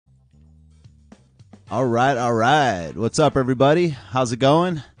All right, all right. What's up, everybody? How's it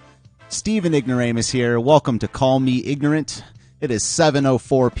going? Steven Ignoramus here. Welcome to Call Me Ignorant. It is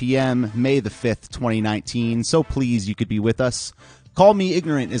 7:04 p.m., May the 5th, 2019, so please, you could be with us. Call Me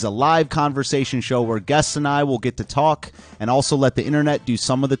Ignorant is a live conversation show where guests and I will get to talk and also let the internet do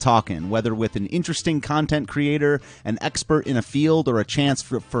some of the talking, whether with an interesting content creator, an expert in a field, or a chance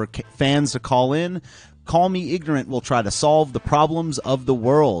for fans to call in. Call Me Ignorant will try to solve the problems of the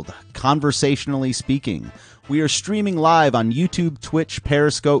world, conversationally speaking. We are streaming live on YouTube, Twitch,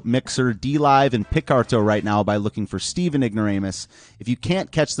 Periscope, Mixer, DLive, and Picarto right now by looking for Steven Ignoramus. If you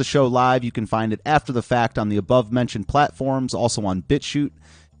can't catch the show live, you can find it after the fact on the above-mentioned platforms, also on BitChute.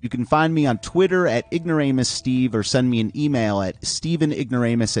 You can find me on Twitter at IgnoramusSteve or send me an email at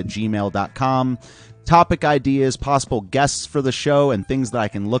stevenignoramus@gmail.com. Topic ideas, possible guests for the show, and things that I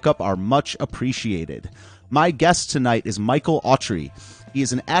can look up are much appreciated. My guest tonight is Michael Autery. He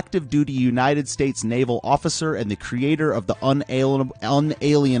is an active duty United States naval officer and the creator of the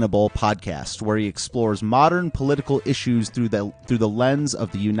Unalienable podcast, where he explores modern political issues through the lens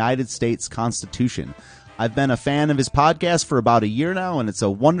of the United States Constitution. I've been a fan of his podcast for about a year now, and it's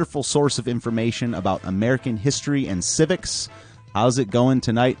a wonderful source of information about American history and civics. How's it going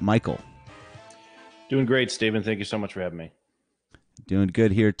tonight, Michael? Doing great, Steven. Thank you so much for having me. Doing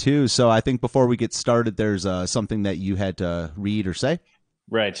good here, too. So I think before we get started, there's something that you had to read or say.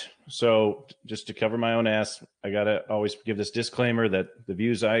 Right. So just to cover my own ass, I got to always give this disclaimer that the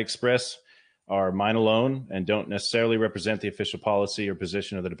views I express are mine alone and don't necessarily represent the official policy or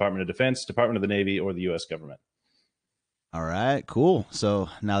position of the Department of Defense, Department of the Navy, or the U.S. government. All right, cool. So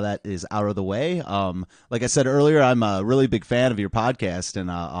now that is out of the way. Like I said earlier, I'm a really big fan of your podcast,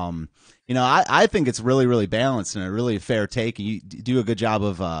 and I think it's really, really balanced and a really fair take. You do a good job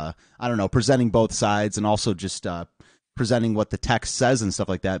of presenting both sides and also just presenting what the text says and stuff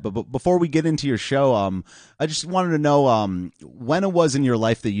like that. But before we get into your show, I just wanted to know when it was in your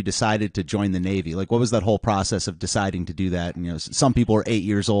life that you decided to join the Navy. Like, what was that whole process of deciding to do that? And, some people were 8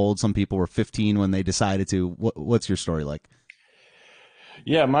 years old, some people were 15 when they decided to. What's your story like?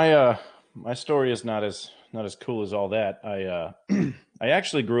 Yeah, my story is not as cool as all that. I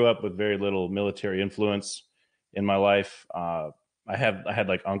actually grew up with very little military influence in my life. I had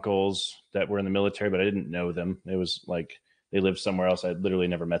like uncles that were in the military, but I didn't know them. It was like they lived somewhere else. I literally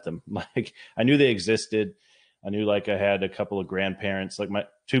never met them. Like, I knew they existed. I knew, like, I had a couple of grandparents. Like,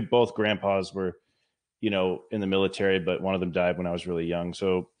 both grandpas were, in the military, but one of them died when I was really young.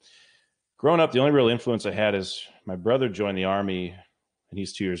 So growing up, the only real influence I had is my brother joined the Army, and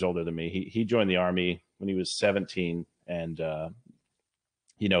he's 2 years older than me. He joined the Army when he was 17, and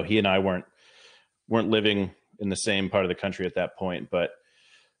he and I weren't living in the same part of the country at that point. But,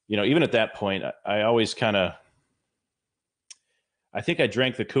 even at that point, I always I think I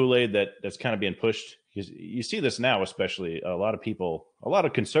drank the Kool-Aid that's kind of being pushed. You see this now, especially a lot of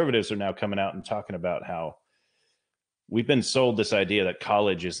conservatives are now coming out and talking about how we've been sold this idea that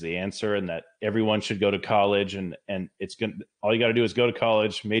college is the answer and that everyone should go to college. And all you got to do is go to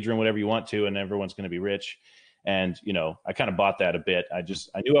college, major in whatever you want to, and everyone's going to be rich. And, I kind of bought that a bit. I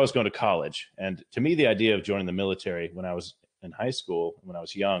knew I was going to college. And to me, the idea of joining the military when I was in high school, when I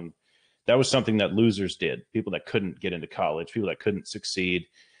was young, that was something that losers did. People that couldn't get into college, people that couldn't succeed.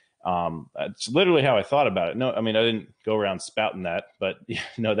 It's literally how I thought about it. No, I mean, I didn't go around spouting that, but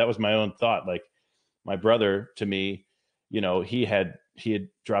that was my own thought. Like, my brother, to me, he had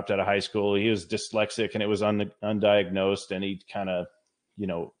dropped out of high school. He was dyslexic and it was undiagnosed. And he kind of,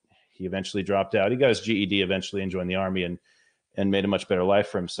 he eventually dropped out. He got his GED eventually and joined the Army and made a much better life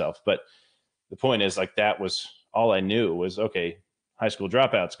for himself. But the point is, like, that was all I knew was, okay, high school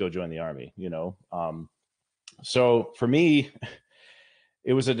dropouts go join the Army, So for me,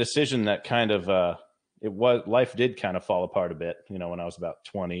 it was a decision that kind of, life did kind of fall apart a bit. When I was about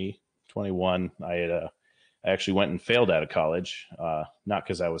 20, 21, I actually went and failed out of college. Not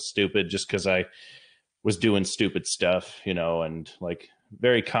because I was stupid, just because I was doing stupid stuff, and like,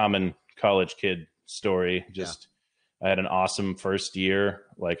 very common college kid story. Just, yeah. I had an awesome first year.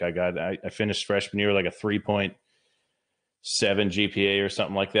 Like, I finished freshman year, like a 3.7 GPA or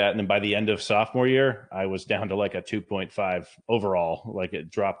something like that. And then by the end of sophomore year, I was down to like a 2.5 overall. Like,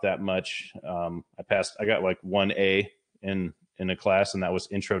 it dropped that much. I got like 1A in a class, and that was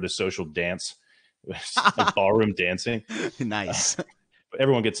intro to social dance. It was like ballroom dancing. Nice.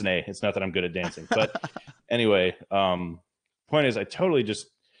 Everyone gets an A. It's not that I'm good at dancing, but anyway, point is, I totally just,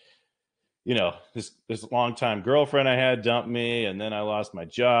 this longtime girlfriend I had dumped me, and then I lost my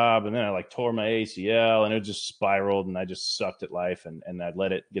job, and then I like tore my ACL, and it just spiraled, and I just sucked at life, and I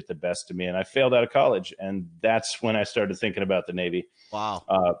let it get the best of me, and I failed out of college, and that's when I started thinking about the Navy. Wow.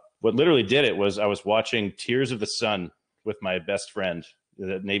 what literally did it was I was watching Tears of the Sun with my best friend,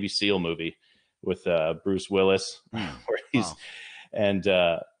 the Navy SEAL movie with Bruce Willis, where he's Wow. and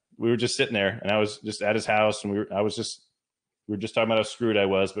we were just sitting there, and I was just at his house, and we were just talking about how screwed I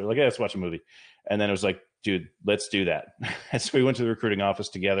was, but like, yeah, let's watch a movie. And then it was like, dude, let's do that. And so we went to the recruiting office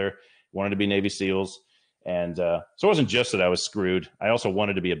together, wanted to be Navy SEALs. And so it wasn't just that I was screwed. I also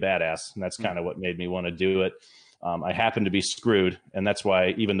wanted to be a badass. And that's kind of what made me want to do it. I happened to be screwed. And that's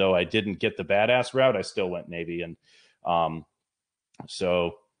why, even though I didn't get the badass route, I still went Navy. And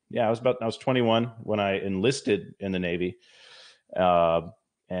so, yeah, I was 21 when I enlisted in the Navy.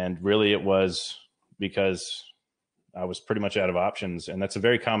 And really it was because I was pretty much out of options. And that's a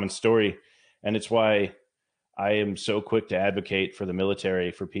very common story. And it's why I am so quick to advocate for the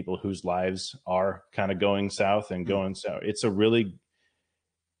military, for people whose lives are kind of going south and going south. It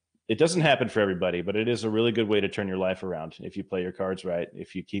doesn't happen for everybody, but it is a really good way to turn your life around if you play your cards right.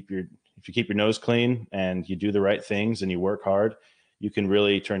 If you keep your nose clean and you do the right things and you work hard, you can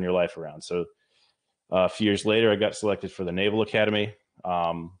really turn your life around. So a few years later, I got selected for the Naval Academy.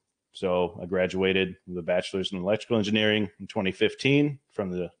 So I graduated with a bachelor's in electrical engineering in 2015 from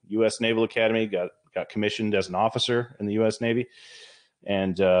the U.S. Naval Academy, got commissioned as an officer in the U.S. Navy.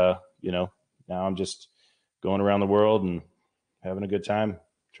 And, now I'm just going around the world and having a good time,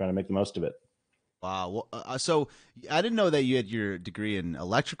 trying to make the most of it. Wow. Well, so I didn't know that you had your degree in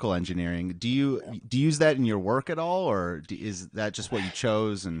electrical engineering. Do you use that in your work at all, or is that just what you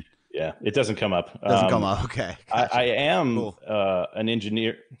chose? And yeah, it doesn't come up. Doesn't come up. Okay. Gotcha. I am Cool. An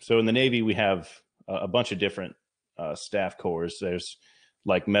engineer. So in the Navy, we have a bunch of different staff corps. There's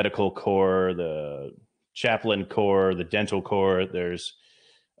like medical corps, the chaplain corps, the dental corps. There's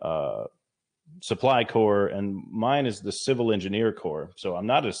supply corps, and mine is the civil engineer corps. So I'm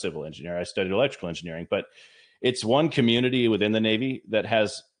not a civil engineer. I studied electrical engineering, but it's one community within the Navy that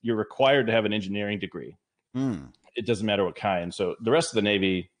you're required to have an engineering degree. It doesn't matter what kind. So the rest of the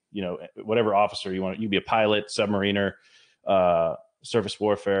Navy, whatever officer you want, you be a pilot, submariner, surface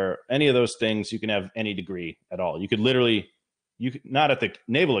warfare, any of those things, you can have any degree at all. You could not at the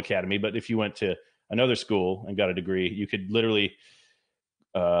Naval Academy, but if you went to another school and got a degree, you could literally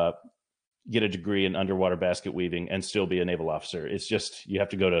get a degree in underwater basket weaving and still be a naval officer. It's just, you have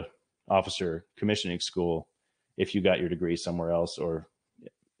to go to officer commissioning school if you got your degree somewhere else, or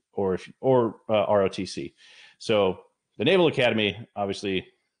ROTC. So the Naval Academy, obviously,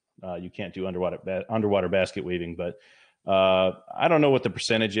 you can't do underwater basket weaving, but I don't know what the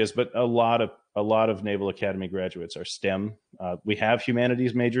percentage is, but a lot of Naval Academy graduates are STEM. We have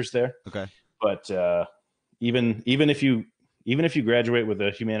humanities majors there. Okay. But even if you graduate with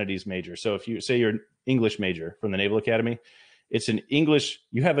a humanities major, so if you say you're an English major from the Naval Academy, it's an English.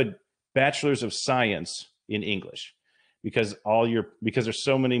 You have a bachelor's of science in English, because there's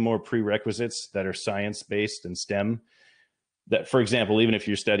so many more prerequisites that are science based and STEM. That, for example, even if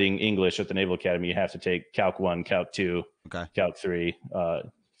you're studying English at the Naval Academy, you have to take Calc 1, Calc 2, Okay. Calc 3,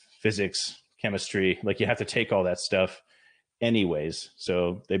 physics, chemistry. Like, you have to take all that stuff anyways.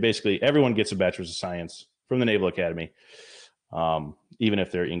 So everyone gets a bachelor's of science from the Naval Academy, even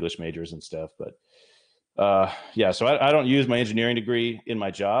if they're English majors and stuff. But so I don't use my engineering degree in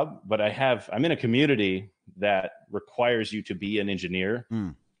my job, but I'm in a community that requires you to be an engineer.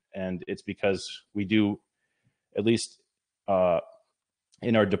 And it's because we do, at least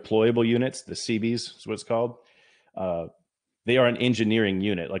in our deployable units, the CBs is what it's called. They are an engineering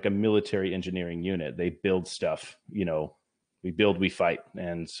unit, like a military engineering unit. They build stuff, we build, we fight.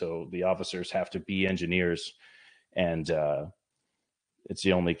 And so the officers have to be engineers. And it's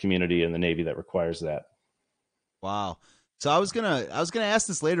the only community in the Navy that requires that. Wow. So I was gonna ask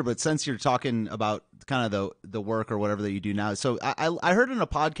this later, but since you're talking about kind of the work or whatever that you do now, so I heard in a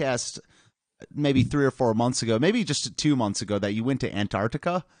podcast maybe 3 or 4 months ago, maybe just 2 months ago, that you went to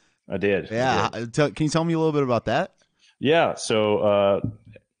Antarctica. I did. Yeah. Can you tell me a little bit about that? Yeah. So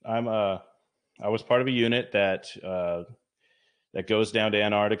I was part of a unit that goes down to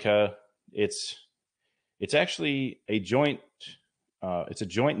Antarctica. It's actually a joint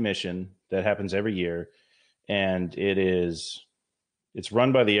mission that happens every year, and it's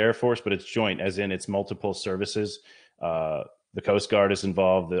run by the Air Force, but it's joint, as in it's multiple services. The Coast Guard is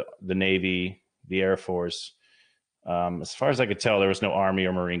involved, the Navy, the Air Force. As far as I could tell, there was no Army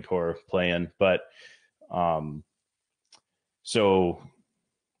or Marine Corps playing, but so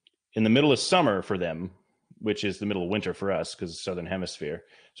in the middle of summer for them, which is the middle of winter for us because it's Southern Hemisphere.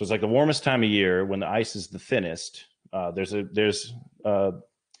 So it's like the warmest time of year when the ice is the thinnest. There's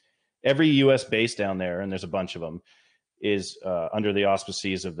every U.S. base down there, and there's a bunch of them, is under the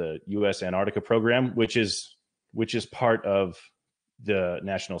auspices of the U.S. Antarctica program, which is part of the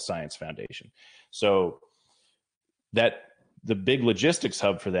National Science Foundation. So that the big logistics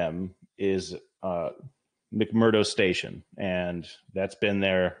hub for them is McMurdo Station, and that's been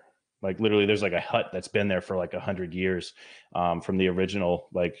there like literally. There's like a hut that's been there for like 100 years, from the original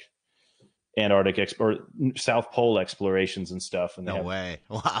like Antarctic or South Pole explorations and stuff. And they No have, way.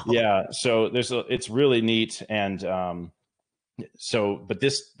 Wow. yeah. So it's really neat, and but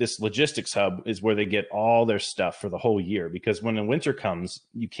this logistics hub is where they get all their stuff for the whole year, because when the winter comes,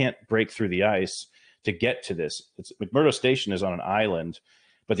 you can't break through the ice to get to this. McMurdo Station is on an island,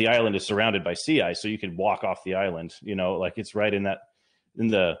 but the island is surrounded by sea ice, so you can walk off the island. Like it's right in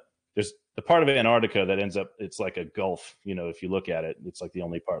there's the part of Antarctica that ends up, it's like a gulf. If you look at it, it's like the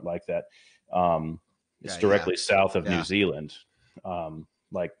only part like that. It's directly south of New Zealand,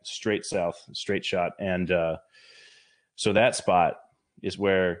 like straight south, straight shot, and so that spot is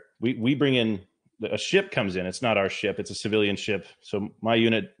where we bring in. A ship comes in. It's not our ship. It's a civilian ship. So my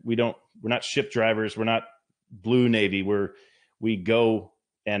unit, we're not ship drivers. We're not Blue Navy. We go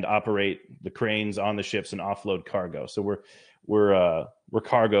and operate the cranes on the ships and offload cargo. So we're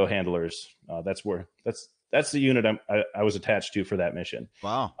cargo handlers. That's the unit I was attached to for that mission.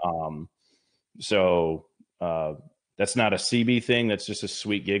 Wow. So that's not a CB thing. That's just a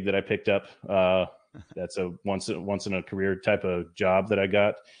sweet gig that I picked up. That's a once in a career type of job that I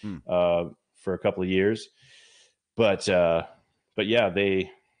got for a couple of years. But yeah,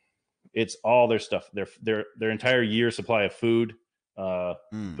 it's all their stuff. Their entire year supply of food,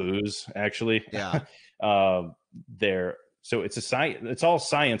 booze, actually. Yeah. So it's all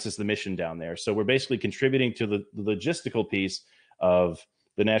science is the mission down there. So we're basically contributing to the logistical piece of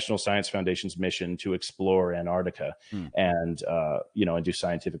the National Science Foundation's mission to explore Antarctica and do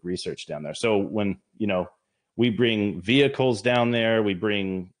scientific research down there. So when, we bring vehicles down there, we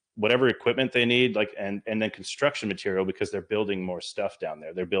bring whatever equipment they need, and then construction material, because they're building more stuff down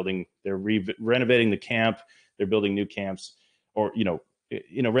there. They're renovating the camp. They're building new camps, or,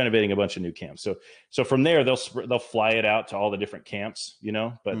 renovating a bunch of new camps. So from there, they'll fly it out to all the different camps,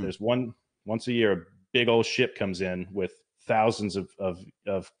 but there's once a year, a big old ship comes in with thousands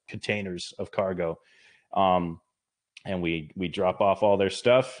of containers of cargo. And we drop off all their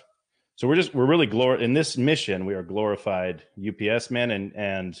stuff. So we're really in this mission, we are glorified UPS men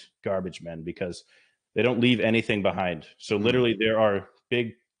and garbage men, because they don't leave anything behind. So literally there are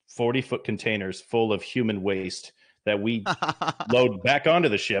big 40-foot containers full of human waste that we load back onto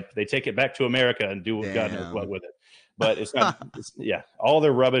the ship. They take it back to America and do God knows what with it. But it's not, all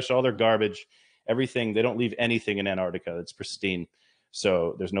their rubbish, all their garbage, everything. They don't leave anything in Antarctica. It's pristine.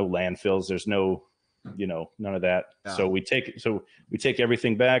 So there's no landfills. There's no, none of that. Yeah. So we take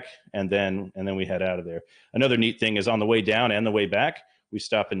everything back, and then we head out of there. Another neat thing is, on the way down and the way back, we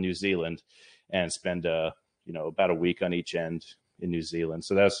stop in New Zealand and spend, about a week on each end in New Zealand.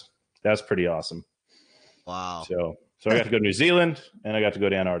 So that's pretty awesome. Wow. So I got to go to New Zealand, and I got to go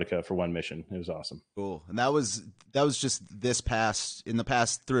to Antarctica for one mission. It was awesome. Cool. And that was just in the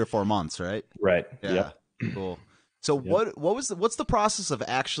past 3 or 4 months, right? Right. Yeah. Yep. Cool. So what's the process of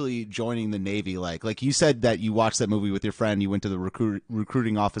actually joining the Navy like? Like, you said that you watched that movie with your friend, you went to the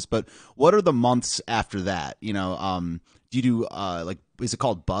recruiting office, but what are the months after that? Do you do is it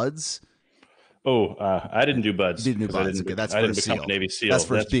called buds? Oh, I didn't do buds. You didn't do buds. Okay, that's for a SEAL. Navy SEAL. That's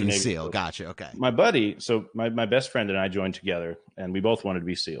for being a SEAL. Gotcha. Okay. My buddy, so my best friend and I joined together, and we both wanted to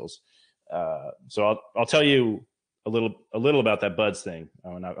be SEALs. So I'll tell you a little about that buds thing. I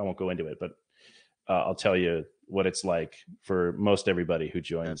won't go into it, but I'll tell you what it's like for most everybody who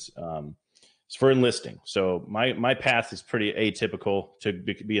joins. It's for enlisting. So my path is pretty atypical to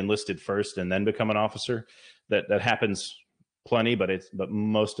be enlisted first and then become an officer. That happens plenty, but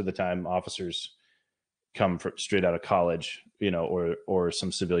most of the time officers come straight out of college, or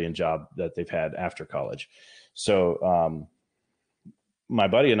some civilian job that they've had after college. So my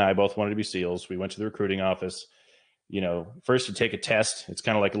buddy and I both wanted to be SEALs. We went to the recruiting office. First you take a test. It's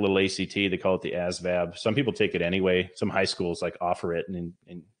kind of like a little ACT. They call it the ASVAB. Some people take it anyway. Some high schools offer it,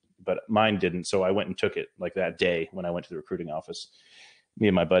 but mine didn't. So I went and took it that day when I went to the recruiting office. Me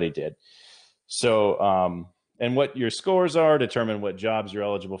and my buddy did. So, and what your scores are determine what jobs you're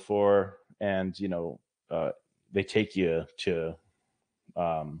eligible for. And, they take you to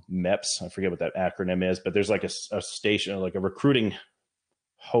MEPS. I forget what that acronym is, but there's a station, a recruiting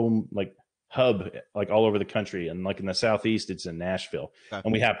home, hub, all over the country. And in the Southeast, it's in Nashville.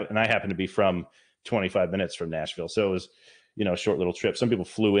 Okay. And I happen to be from 25 minutes from Nashville. So it was, a short little trip. Some people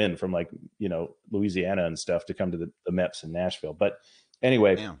flew in from Louisiana and stuff to come to the MEPS in Nashville. But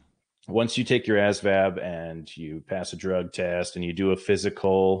anyway, damn. Once you take your ASVAB and you pass a drug test and you do a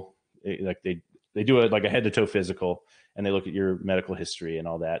physical, they do a head to toe physical, and they look at your medical history and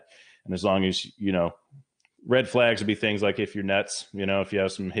all that. And as long as, red flags would be things like if you're nuts, if you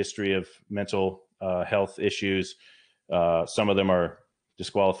have some history of mental health issues. Some of them are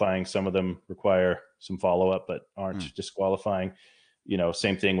disqualifying. Some of them require some follow up, but aren't disqualifying.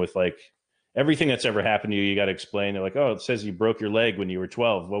 Same thing with like everything that's ever happened to you. You got to explain. They're like, oh, it says you broke your leg when you were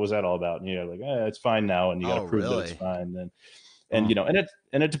 12. What was that all about? And you're like, it's fine now, and you got to Oh, prove that really? it's fine. And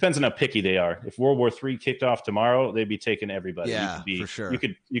it depends on how picky they are. If World War III kicked off tomorrow, they'd be taking everybody. Yeah, for sure.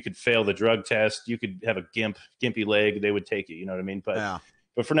 You could fail the drug test. You could have a gimpy leg. They would take you. You know what I mean? Yeah.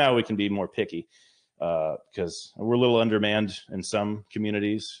 But for now, we can be more picky because we're a little undermanned in some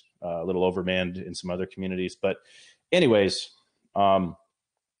communities, a little overmanned in some other communities. But anyways,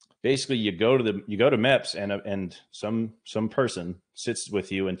 basically you go to MEPS and some person sits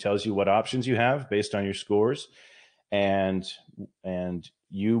with you and tells you what options you have based on your scores, and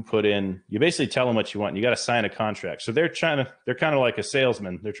you basically tell them what you want. And you got to sign a contract. So they're kind of like a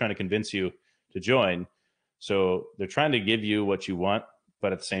salesman. They're trying to convince you to join. So they're trying to give you what you want,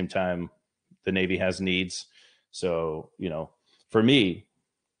 but at the same time, the Navy has needs. So, for me,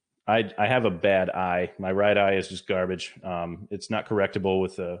 I have a bad eye. My right eye is just garbage. It's not correctable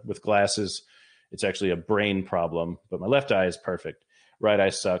with glasses. It's actually a brain problem, but my left eye is perfect. Right eye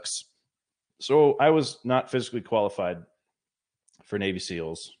sucks. So I was not physically qualified for Navy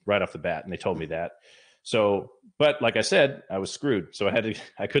SEALs right off the bat, and they told me that. So, but like I said, I was screwed. So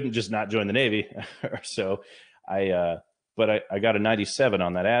I couldn't just not join the Navy. So but I got a 97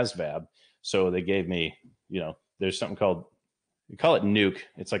 on that ASVAB. So they gave me, there's something called, we call it nuke.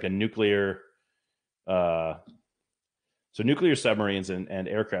 It's like a nuclear, so nuclear submarines and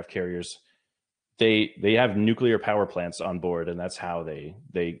aircraft carriers, they have nuclear power plants on board, and that's how they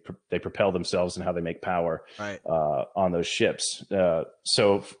propel themselves and how they make power on those ships.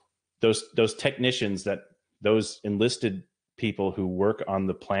 So those technicians, those enlisted people who work on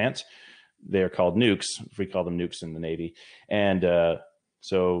the plant, they're called nukes. We call them nukes in the Navy. And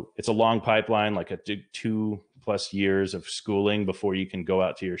so it's a long pipeline, like a 2+ years of schooling before you can go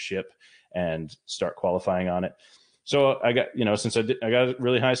out to your ship and start qualifying on it. So I got, since I got a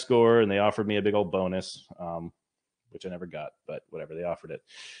really high score and they offered me a big old bonus, which I never got, but whatever, they offered it.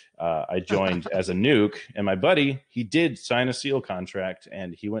 I joined as a nuke, and my buddy, he did sign a SEAL contract,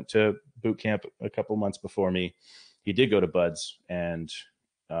 and he went to boot camp a couple months before me. He did go to BUDS, and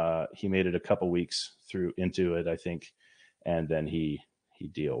he made it a couple weeks into it, I think, and then he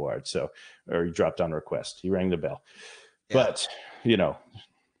DOR'd. Or he dropped on request. He rang the bell. Yeah. But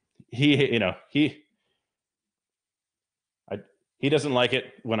he doesn't like it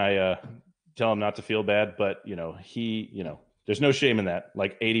when I tell him not to feel bad, but there's no shame in that.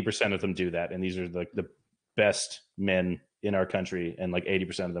 Like 80% of them do that, and these are like the best men in our country, and like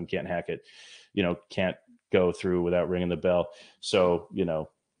 80% of them can't hack it, can't go through without ringing the bell. So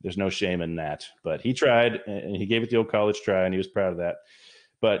there's no shame in that. But he tried, and he gave it the old college try, and he was proud of that.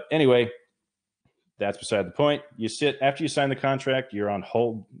 But anyway, that's beside the point. You sit after you sign the contract, you're on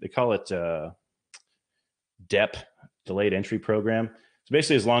hold. They call it DEP, delayed entry program. So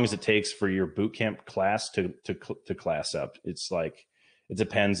basically, as long as it takes for your boot camp class to class up, it's like, it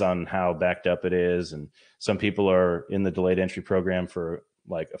depends on how backed up it is. And some people are in the delayed entry program for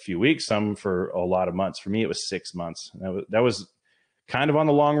like a few weeks, some for a lot of months. For me, it was 6 months. That was kind of on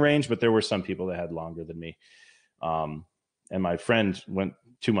the long range, but there were some people that had longer than me. And my friend went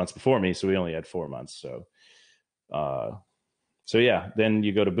 2 months before me, so we only had 4 months. So yeah, then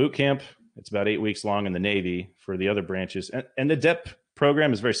you go to boot camp. It's about 8 weeks long in the Navy for the other branches. And the DEP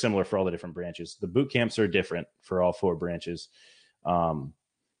program is very similar for all the different branches. The boot camps are different for all 4 branches.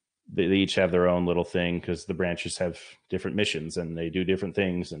 They each have their own little thing because the branches have different missions and they do different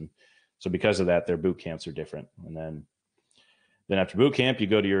things. And so because of that, their boot camps are different. And then after boot camp, you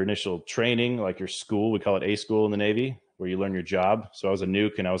go to your initial training, like your school. We call it A school in the Navy, where you learn your job. So I was a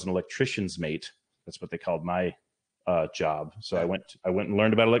nuke and I was an electrician's mate. That's what they called my job. So I went and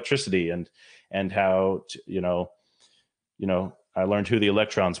learned about electricity and how I learned who the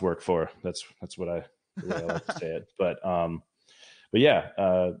electrons work for. That's what the way I like to say it. But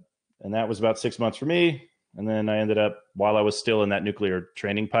yeah, and that was about 6 months for me. And then I ended up, while I was still in that nuclear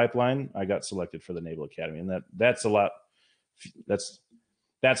training pipeline, I got selected for the Naval Academy. And that's a lot.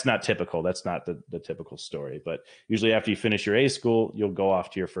 That's not typical. That's not the typical story. But usually after you finish your A school, you'll go off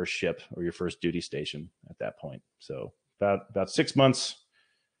to your first ship or your first duty station at that point. So about 6 months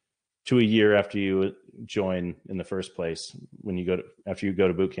to a year after you join in the first place, after you go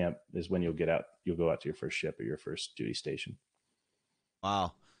to boot camp, is when you'll go out to your first ship or your first duty station.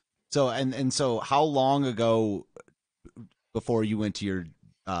 Wow. So so how long ago before you went to your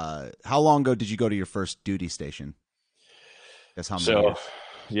how long ago did you go to your first duty station? Guess how many So, years?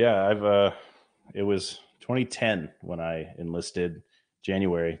 yeah, it was 2010 when I enlisted.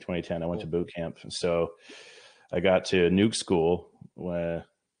 January 2010, I went to boot camp. So I got to nuke school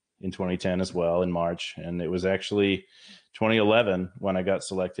in 2010 as well in March. And it was actually 2011 when I got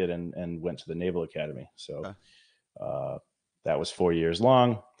selected and went to the Naval Academy. So Okay. that was 4 years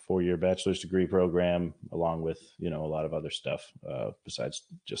long, 4-year bachelor's degree program, along with, a lot of other stuff besides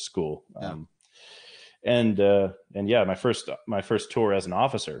just school. Yeah. And yeah, my first tour as an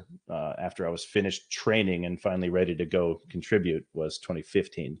officer after I was finished training and finally ready to go contribute was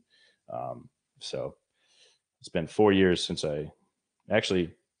 2015. So it's been 4 years since I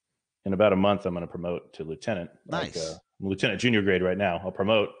actually, in about a month, I'm going to promote to lieutenant. Nice. I'm lieutenant junior grade right now. I'll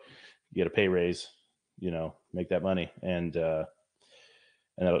promote, get a pay raise, make that money, and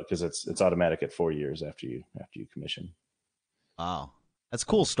because it's automatic at 4 years after you commission. Wow. That's a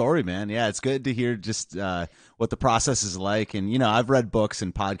cool story, man. Yeah, it's good to hear just what the process is like. And, I've read books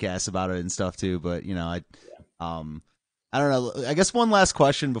and podcasts about it and stuff too, but, I don't know. I guess one last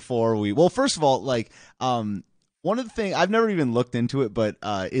question before well, first of all, one of the things I've never even looked into it, but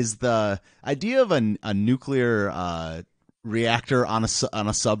is the idea of a nuclear reactor on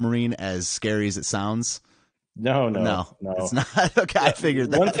a submarine as scary as it sounds? No. It's not. Okay, I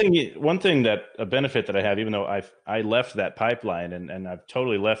figured that. One thing that a benefit that I have, even though I left that pipeline and I've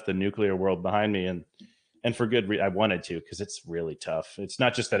totally left the nuclear world behind me, and for good reason. I wanted to, because it's really tough. It's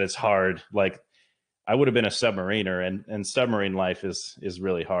not just that it's hard. Like, I would have been a submariner, and submarine life is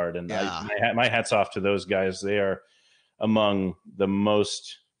really hard. And Yeah. my hat's off to those guys. They are among the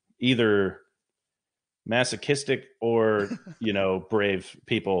most either masochistic or brave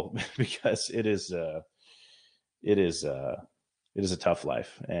people, because it is a tough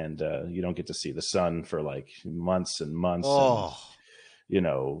life, and you don't get to see the sun for like months and months. Oh. And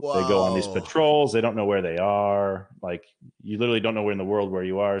they go on these Whoa. patrols. They don't know where they are. Like, you literally don't know where in the world where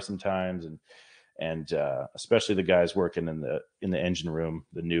you are sometimes. And especially the guys working in the engine room,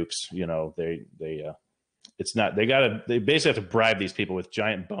 the nukes, it's not, they basically have to bribe these people with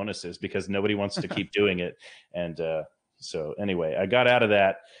giant bonuses because nobody wants to keep doing it. And so anyway, I got out of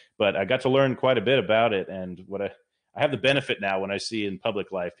that, but I got to learn quite a bit about it. And what I have the benefit now when I see in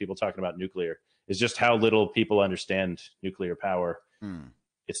public life people talking about nuclear is just how little people understand nuclear power.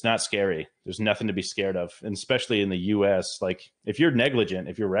 It's not scary. There's nothing to be scared of. And especially in the US, like, if you're negligent,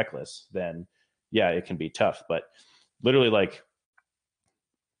 if you're reckless, then yeah, it can be tough. But literally, like,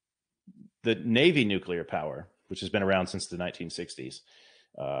 the Navy nuclear power, which has been around since the 1960s,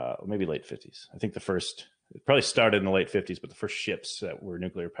 maybe late 50s. I think it probably started in the late 50s, but the first ships that were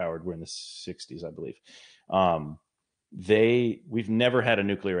nuclear powered were in the 60s, I believe. We've never had a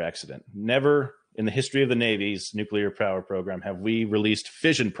nuclear accident. Never in the history of the Navy's nuclear power program have we released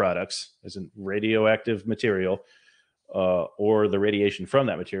fission products, as in radioactive material, or the radiation from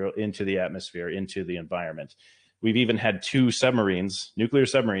that material, into the atmosphere, into the environment. We've even had 2 submarines, nuclear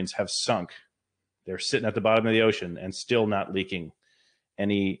submarines, have sunk. They're sitting at the bottom of the ocean and still not leaking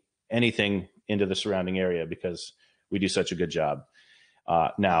anything into the surrounding area because we do such a good job.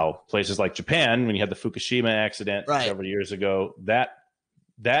 Now, places like Japan, when you had the Fukushima accident several years ago, that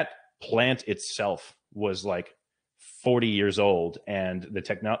plant itself was like 40 years old, and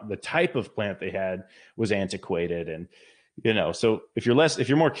the type of plant they had was antiquated. And so if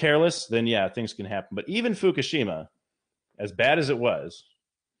you're more careless, then yeah, things can happen. But even Fukushima, as bad as it was,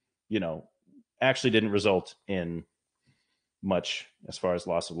 actually didn't result in much as far as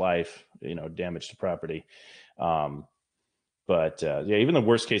loss of life, damage to property. But yeah, even the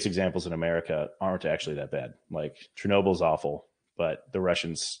worst case examples in America aren't actually that bad. Like, Chernobyl's awful, but the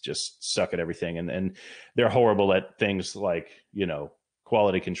Russians just suck at everything, and they're horrible at things like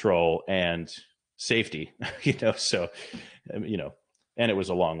quality control and safety. So and it was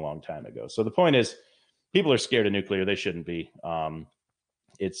a long time ago. So the point is, people are scared of nuclear. They shouldn't be.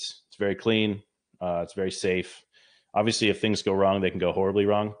 It's very clean. It's very safe. Obviously, if things go wrong, they can go horribly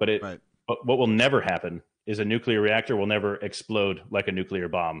wrong. But but what will never happen is a nuclear reactor will never explode like a nuclear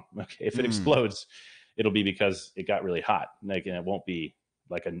bomb. Okay, if it explodes, it'll be because it got really hot. Like, and it won't be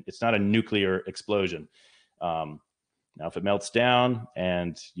it's not a nuclear explosion. Now, if it melts down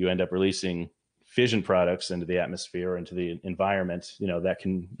and you end up releasing fission products into the atmosphere, into the environment,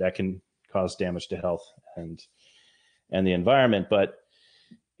 that can cause damage to health and the environment. But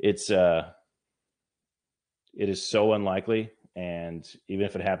it is so unlikely. And even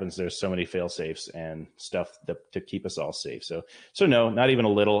if it happens, there's so many fail safes and stuff to keep us all safe. So no, not even a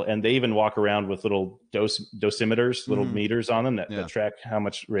little. And they even walk around with little dosimeters, little meters on them that track how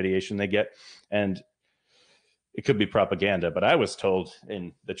much radiation they get. And it could be propaganda, but I was told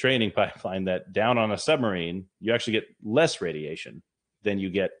in the training pipeline that down on a submarine, you actually get less radiation than you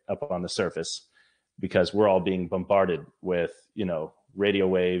get up on the surface because we're all being bombarded with, radio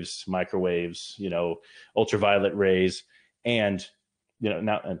waves, microwaves, ultraviolet rays, and,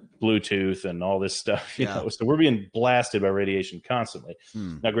 now and Bluetooth and all this stuff, so we're being blasted by radiation constantly.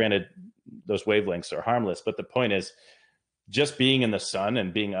 Now, granted, those wavelengths are harmless, but the point is, just being in the sun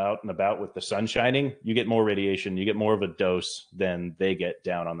and being out and about with the sun shining, you get more radiation, you get more of a dose than they get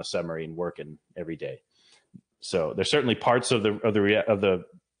down on the submarine working every day. So there's certainly parts of the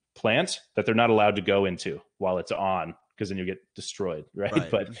plant that they're not allowed to go into while it's on, because then you get destroyed, right?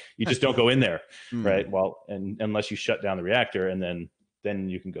 But you just don't go in there, right? Well, and unless you shut down the reactor, and then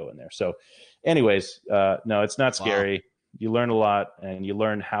you can go in there. So anyways, no, it's not scary. Wow. You learn a lot, and you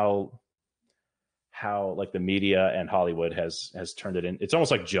learn how like the media and Hollywood has turned it in. It's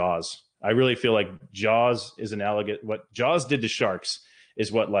almost like Jaws. I really feel like Jaws is analogous. What Jaws did to sharks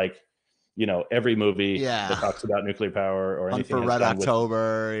is what, like, every movie that talks about nuclear power or anything for Red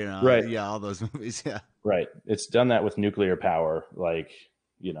October, right? Yeah, all those movies. Yeah, right. It's done that with nuclear power, like,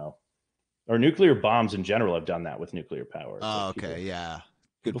 or nuclear bombs in general have done that with nuclear power. Oh, like okay, yeah.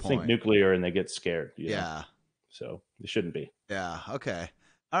 Good people point. think nuclear and they get scared. Yeah. So it shouldn't be. Yeah. Okay.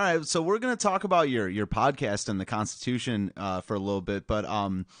 All right, so we're going to talk about your podcast and the Constitution for a little bit, but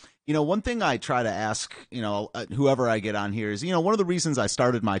one thing I try to ask, whoever I get on here is, one of the reasons I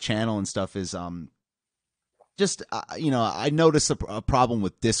started my channel and stuff is just I notice a problem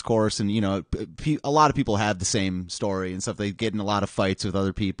with discourse, and a lot of people have the same story and stuff. They get in a lot of fights with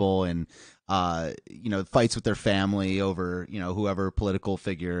other people, and fights with their family over, whoever political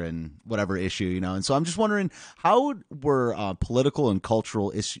figure and whatever issue, and so I'm just wondering, how were political and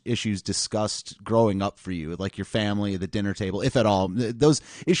cultural issues discussed growing up for you, like your family, the dinner table, if at all? Those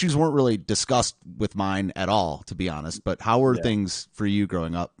issues weren't really discussed with mine at all, to be honest, but how were things for you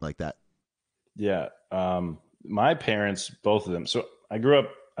growing up like that? Yeah. My parents, both of them. So I grew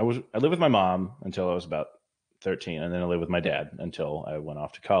up, I lived with my mom until I was about 13, and then I lived with my dad until I went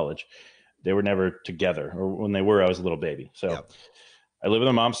off to college. They were never together, or when they were, I was a little baby. So I lived with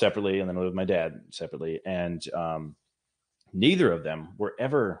my mom separately, and then I lived with my dad separately. And neither of them were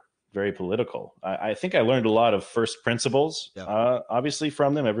ever very political. I think I learned a lot of first principles, obviously,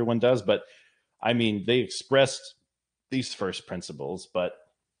 from them. Everyone does. But I mean, they expressed these first principles,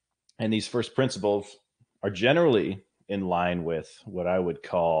 and these first principles are generally in line with what I would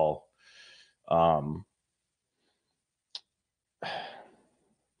call, well,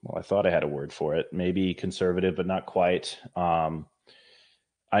 I thought I had a word for it, maybe conservative, but not quite. I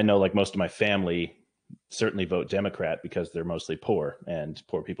know, like, most of my family certainly vote Democrat because they're mostly poor, and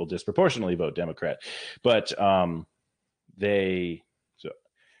poor people disproportionately vote Democrat. But it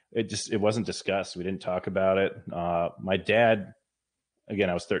wasn't discussed. We didn't talk about it. My dad, again,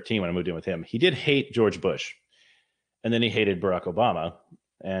 I was 13 when I moved in with him. He did hate George Bush, and then he hated Barack Obama,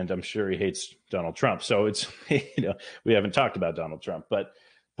 and I'm sure he hates Donald Trump. So it's, we haven't talked about Donald Trump, but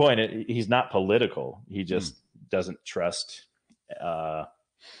he's not political. He just doesn't trust,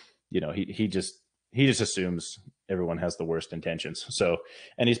 he just assumes everyone has the worst intentions. So,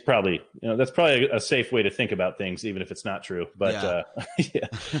 and he's probably, that's probably a safe way to think about things, even if it's not true, but,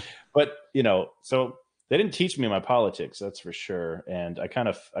 but, so they didn't teach me my politics, that's for sure. And I kind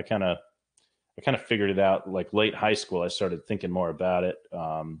of figured it out, like, late high school. I started thinking more about it.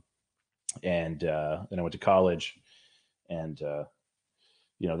 And then I went to college, and,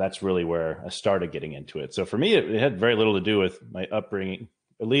 that's really where I started getting into it. So for me, it had very little to do with my upbringing,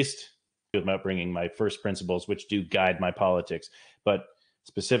 at least with my upbringing, my first principles, which do guide my politics. But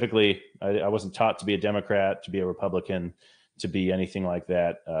specifically, I wasn't taught to be a Democrat, to be a Republican, to be anything like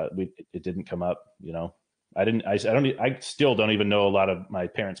that. It didn't come up, I still don't even know a lot of my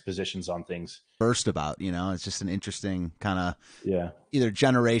parents' positions on things. First about, it's just an interesting kind of either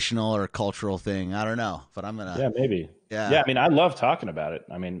generational or cultural thing. I don't know, but I'm going to. Maybe. Yeah. I mean, I love talking about it.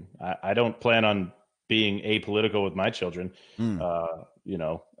 I mean, I don't plan on being apolitical with my children.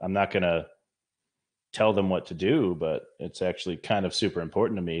 I'm not going to tell them what to do, but it's actually kind of super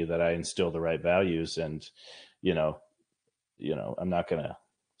important to me that I instill the right values, and, I'm not going to.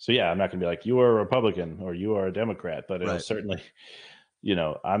 So I'm not going to be like, you are a Republican or you are a Democrat, but it'll certainly,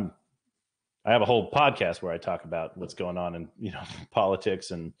 I have a whole podcast where I talk about what's going on in,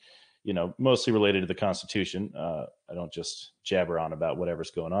 politics, and, mostly related to the Constitution. I don't just jabber on about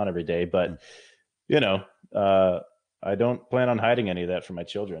whatever's going on every day, but, I don't plan on hiding any of that from my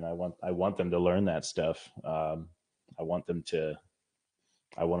children. I want them to learn that stuff. I want them to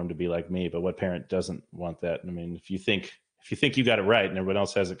be like me, but what parent doesn't want that? I mean, if you think you got it right and everyone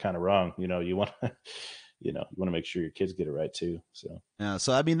else has it kind of wrong, you want you want to make sure your kids get it right too. So yeah,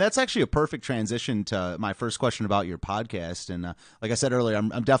 so I mean that's actually a perfect transition to my first question about your podcast. And like I said earlier, I'm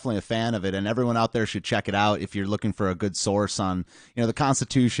definitely a fan of it, and everyone out there should check it out if you're looking for a good source on the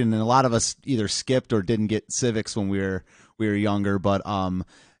Constitution. And a lot of us either skipped or didn't get civics when we were younger, but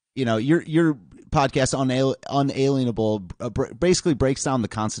your podcast Unalienable basically breaks down the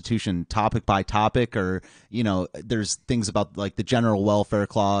Constitution topic by topic, or there's things about like the general welfare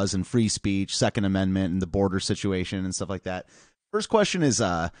clause and free speech, Second Amendment, and the border situation and stuff like that. First question is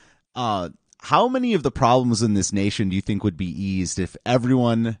how many of the problems in this nation do you think would be eased if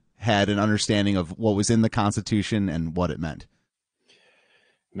everyone had an understanding of what was in the Constitution and what it meant?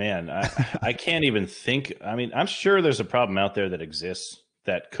 Man, I can't even think. I mean, I'm sure there's a problem out there that exists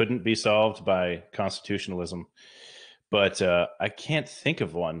that couldn't be solved by constitutionalism, but I can't think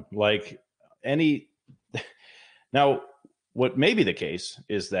of one. Like any. Now, what may be the case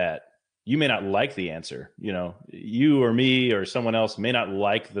is that you may not like the answer. You or me or someone else may not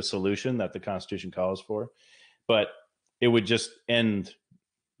like the solution that the Constitution calls for, but it would just end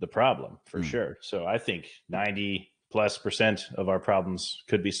the problem for sure. So I think 90+% of our problems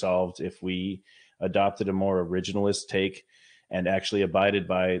could be solved if we adopted a more originalist take and actually abided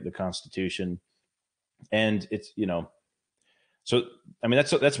by the Constitution. And it's, so, I mean,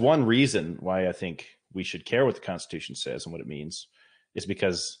 that's one reason why I think we should care what the Constitution says and what it means, is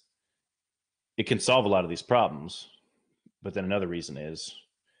because it can solve a lot of these problems. But then another reason is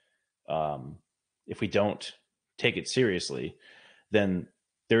if we don't take it seriously, then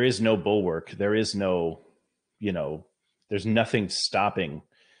there is no bulwark. There is no, there's nothing stopping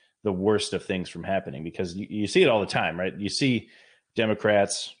the worst of things from happening, because you see it all the time, right? You see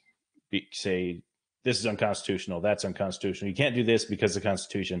Democrats say, this is unconstitutional, that's unconstitutional, you can't do this because of the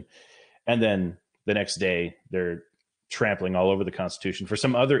Constitution. And then the next day they're trampling all over the Constitution for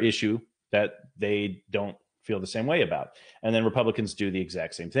some other issue that they don't feel the same way about. And then Republicans do the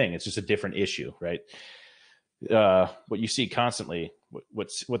exact same thing. It's just a different issue, right? What you see constantly,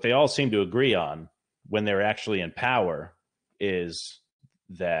 what they all seem to agree on when they're actually in power is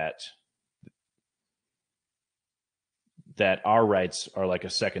that our rights are like a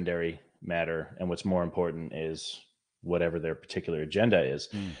secondary matter, and what's more important is whatever their particular agenda is,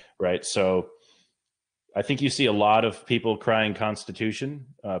 right? So I think you see a lot of people crying Constitution,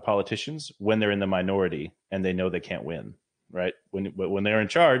 politicians, when they're in the minority and they know they can't win, right? When they're in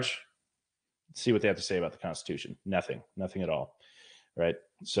charge, see what they have to say about the Constitution. Nothing at all, right?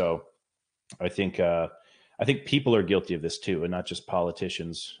 So I think people are guilty of this too, and not just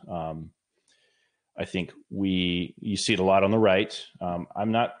politicians. I think you see it a lot on the right.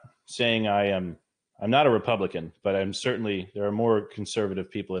 I'm not saying I'm not a Republican, but I'm certainly, there are more conservative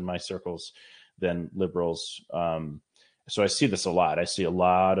people in my circles than liberals. So I see this a lot. I see a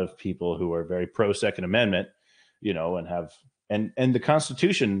lot of people who are very pro Second Amendment, and have, and the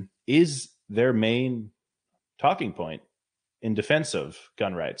Constitution is their main talking point in defense of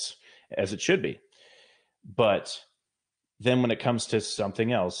gun rights, as it should be. But then when it comes to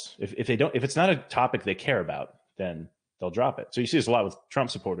something else, if it's not a topic they care about, then they'll drop it. So you see this a lot with Trump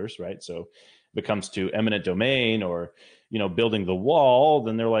supporters, right? So if it comes to eminent domain or, building the wall,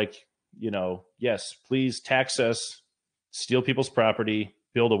 then they're like, yes, please tax us, steal people's property,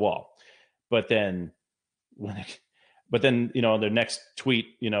 build a wall. But then their next tweet,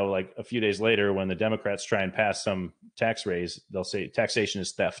 like a few days later, when the Democrats try and pass some tax raise, they'll say taxation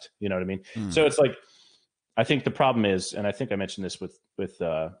is theft. You know what I mean? So it's like, I think the problem is, and I think I mentioned this with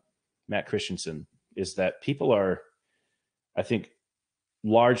Matt Christensen, is that people are, I think,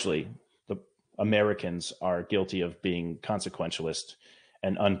 largely the Americans are guilty of being consequentialist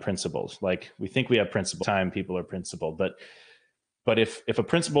and unprincipled. Like, we think we have principle, time people are principled, but if a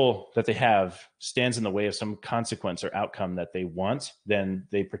principle that they have stands in the way of some consequence or outcome that they want, then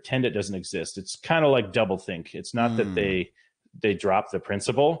they pretend it doesn't exist. It's kind of like doublethink. It's not that they drop the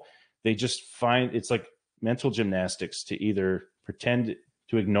principle. They just find, it's like mental gymnastics to either pretend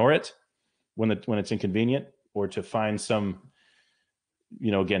to ignore it when it's inconvenient, or to find some,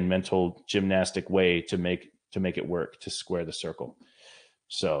 again, mental gymnastic way to make it work, to square the circle.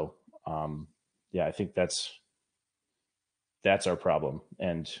 So, I think that's our problem.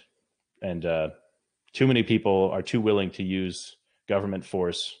 And too many people are too willing to use government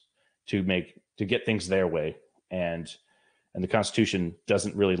force to get things their way. And the Constitution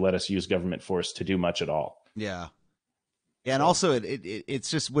doesn't really let us use government force to do much at all. Yeah. Yeah, and also it's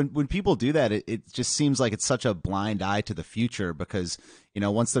just when people do that, it just seems like it's such a blind eye to the future, because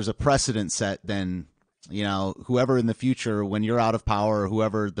once there's a precedent set, then whoever in the future, when you're out of power, or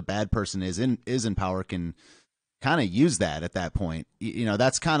whoever the bad person is in power, can kind of use that at that point.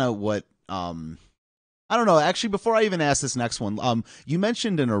 That's kind of what I don't know. Actually, before I even ask this next one, you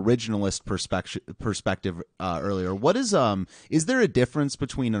mentioned an originalist perspective earlier. What is there a difference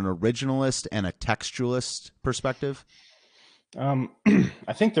between an originalist and a textualist perspective? I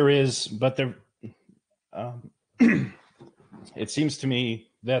think there is, but there, um, it seems to me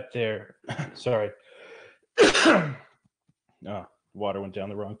that there, sorry, oh, water went down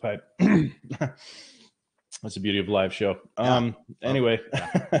the wrong pipe. That's the beauty of a live show. Yeah. Anyway,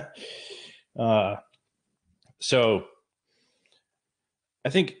 Yeah. So I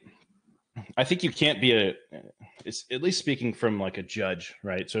think you can't be it's at least speaking from like a judge,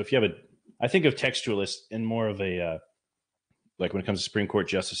 right? So if you have I think of textualists in more of a like when it comes to Supreme Court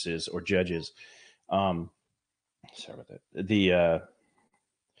justices or judges. Sorry about that.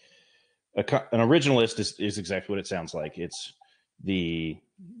 An originalist is exactly what it sounds like. It's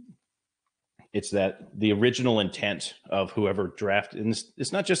that the original intent of whoever drafted, and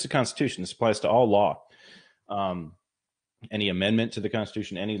it's not just the Constitution. This applies to all law. Any amendment to the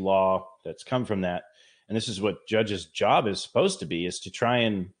Constitution, any law that's come from that, and this is what judges' job is supposed to be: is to try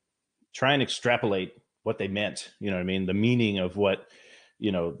and extrapolate what they meant. You know what I mean? The meaning of what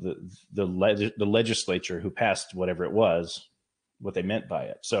the legislature who passed whatever it was, what they meant by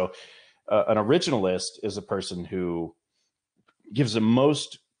it. So, an originalist is a person who gives the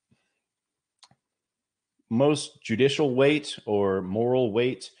most judicial weight or moral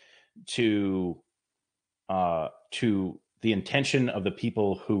weight to the intention of the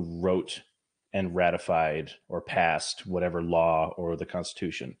people who wrote and ratified or passed whatever law or the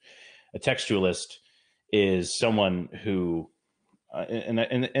Constitution. A textualist is someone who,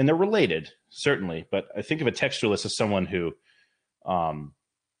 and they're related certainly, but I think of a textualist as someone who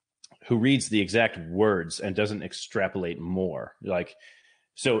reads the exact words and doesn't extrapolate more. Like,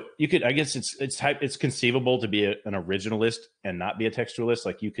 so you could, I guess it's conceivable to be an originalist and not be a textualist.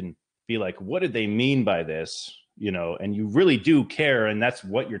 Like, you can be like, what did they mean by this? And you really do care, and that's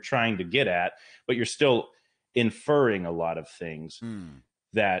what you're trying to get at, but you're still inferring a lot of things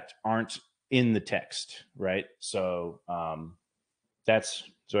that aren't in the text, right? So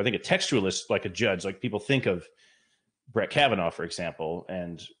so I think a textualist, like a judge, like people think of Brett Kavanaugh, for example,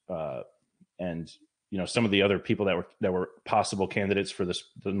 and some of the other people that were possible candidates for the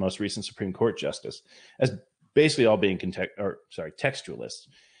most recent Supreme Court justice, as basically all being textualists,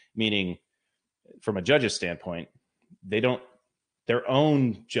 meaning from a judge's standpoint, their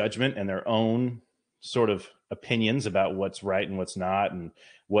own judgment and their own sort of opinions about what's right and what's not, and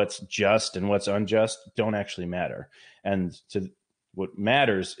what's just and what's unjust don't actually matter. And what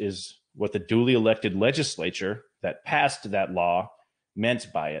matters is what the duly elected legislature that passed that law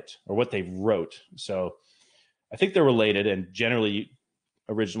meant by it, or what they wrote. So I think they're related, and generally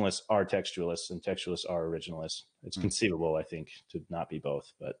originalists are textualists and textualists are originalists. It's conceivable, I think, to not be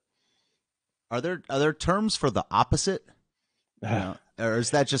both. But are there terms for the opposite? Or is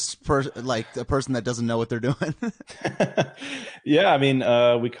that just like a person that doesn't know what they're doing? Yeah, I mean,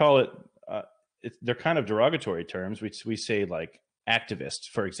 we call it. They're kind of derogatory terms. We say like activist,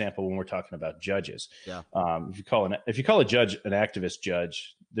 for example, when we're talking about judges. Yeah. If you call a judge an activist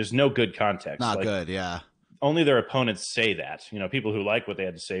judge, there's no good context. Not good. Yeah. Only their opponents say that. People who like what they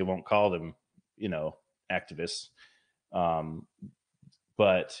had to say won't call them, activists.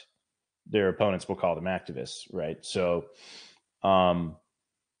 But their opponents will call them activists, right? So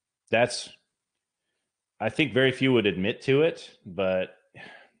that's, I think very few would admit to it, but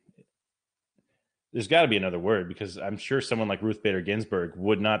there's got to be another word, because I'm sure someone like Ruth Bader Ginsburg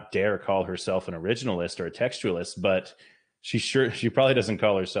would not dare call herself an originalist or a textualist, but she probably doesn't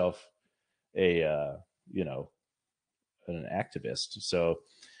call herself an activist. So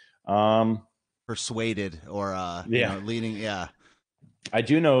persuaded or leaning. Yeah. I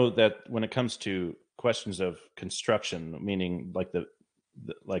do know that when it comes to questions of construction, meaning like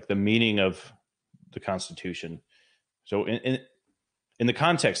the meaning of the Constitution. So in the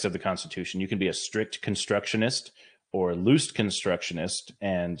context of the Constitution, you can be a strict constructionist or a loose constructionist.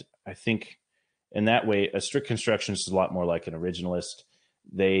 And I think in that way, a strict constructionist is a lot more like an originalist.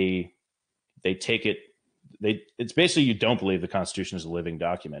 They take it, it's basically, you don't believe the Constitution is a living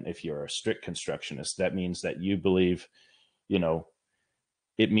document. If you're a strict constructionist, that means that you believe,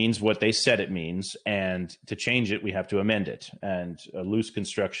 it means what they said it means, and to change it, we have to amend it. And a loose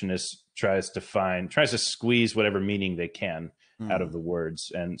constructionist tries to squeeze whatever meaning they can out of the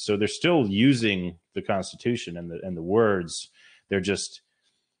words. And so they're still using the Constitution and the words. They're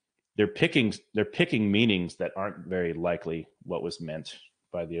picking meanings that aren't very likely what was meant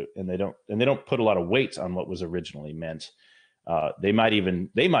and they don't put a lot of weight on what was originally meant. They might even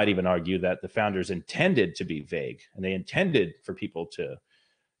argue that the founders intended to be vague, and they intended for people to,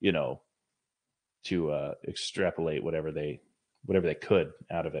 extrapolate whatever they could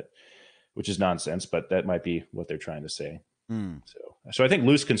out of it, which is nonsense. But that might be what they're trying to say. Mm. So I think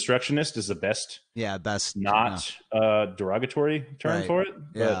loose constructionist is the best, Best. not derogatory term Right. for it.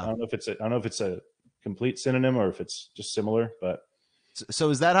 But Yeah. I don't know if it's a complete synonym or if it's just similar. But So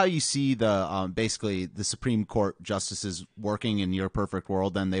is that how you see the basically the Supreme Court justices working in your perfect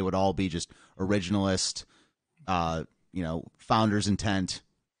world? Then they would all be just originalist, founder's intent,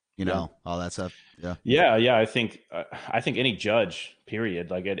 yeah, all that stuff. Yeah. yeah. I think any judge, period,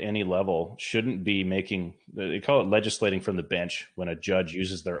 like at any level, shouldn't be making. They call it legislating from the bench when a judge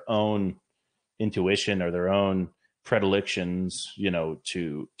uses their own intuition or their own predilections,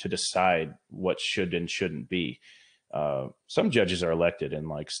 to decide what should and shouldn't be. Some judges are elected in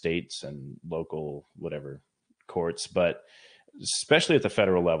like states and local whatever courts, but especially at the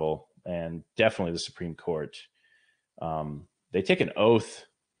federal level and definitely the Supreme Court, they take an oath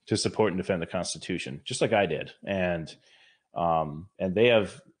to support and defend the Constitution, just like I did, and they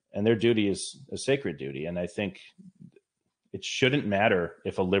have, and their duty is a sacred duty, and I think it shouldn't matter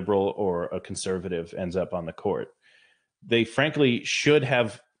if a liberal or a conservative ends up on the court. They frankly should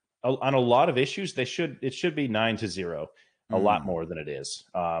have, on a lot of issues, it should be 9-0, a lot more than it is.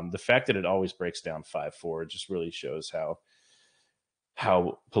 The fact that it always breaks down 5-4 just really shows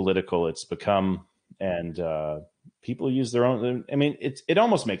how political it's become, and people use their own. I mean, it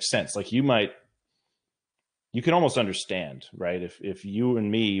almost makes sense. Like you can almost understand, right? If you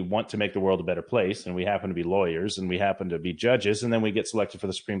and me want to make the world a better place, and we happen to be lawyers and we happen to be judges, and then we get selected for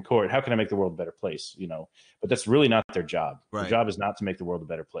the Supreme Court, how can I make the world a better place? But that's really not their job. Right. Their job is not to make the world a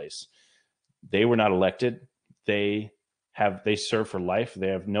better place. They were not elected. They serve for life. They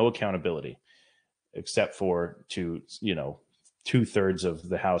have no accountability except for to, 2/3 of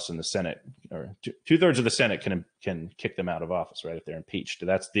the House and the Senate, or 2/3 of the Senate can kick them out of office, right? If they're impeached,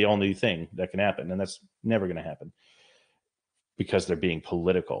 that's the only thing that can happen, and that's never going to happen because they're being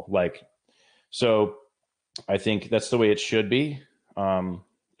political. So I think that's the way it should be.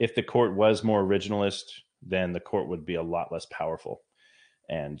 If the court was more originalist, then the court would be a lot less powerful,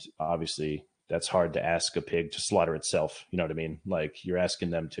 and obviously that's hard to ask a pig to slaughter itself. You know what I mean? Like, you're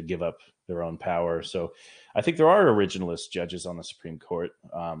asking them to give up their own power. So I think there are originalist judges on the Supreme Court.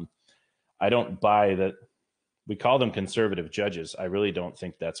 I don't buy that. We call them conservative judges. I really don't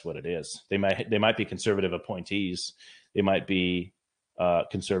think that's what it is. They might be conservative appointees. They might be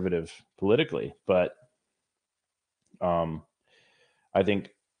conservative politically, but I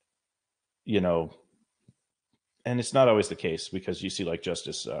think, and it's not always the case, because you see like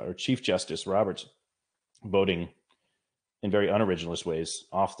Justice or Chief Justice Roberts voting in very unoriginalist ways.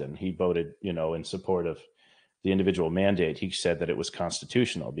 Often he voted, in support of the individual mandate. He said that it was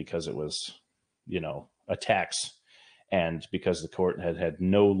constitutional because it was, a tax, and because the court had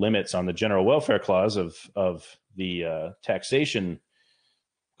no limits on the general welfare clause of the taxation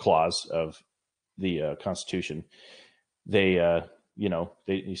clause of the Constitution. He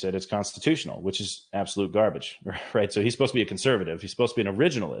said it's constitutional, which is absolute garbage, right? So he's supposed to be a conservative. He's supposed to be an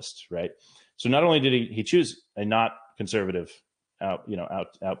originalist, right? So not only did he choose a not conservative outlook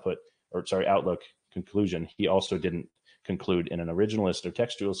conclusion, he also didn't conclude in an originalist or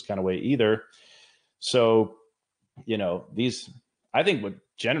textualist kind of way either. So, I think what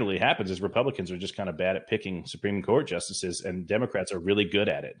generally happens is Republicans are just kind of bad at picking Supreme Court justices, and Democrats are really good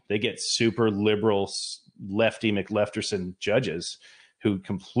at it. They get super liberal, lefty McLefterson judges who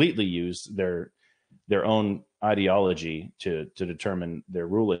completely use their own ideology to determine their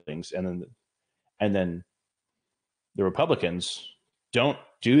rulings, and then the Republicans don't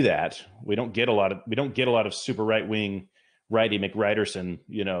do that. We don't get a lot of super right wing righty McRiderson,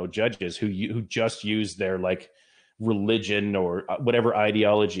 judges who just use their like religion or whatever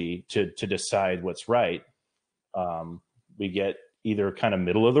ideology to decide what's right. We get either kind of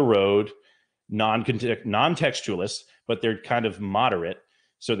middle of the road, non-textualists, but they're kind of moderate.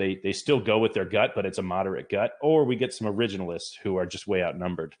 So they still go with their gut, but it's a moderate gut. Or we get some originalists who are just way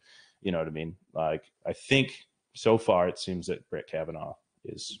outnumbered. You know what I mean? Like, I think so far it seems that Brett Kavanaugh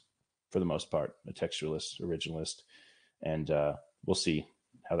is, for the most part, a textualist, originalist. And we'll see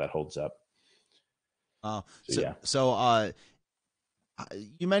how that holds up. So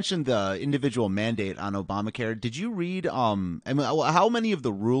you mentioned the individual mandate on Obamacare. Did you read? How many of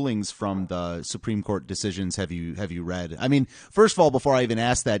the rulings from the Supreme Court decisions have you read? I mean, first of all, before I even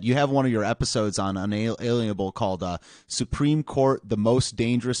ask that, you have one of your episodes on Unalienable called "Supreme Court: The Most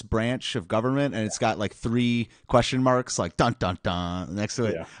Dangerous Branch of Government," and it's got like 3 question marks, like dun dun dun next to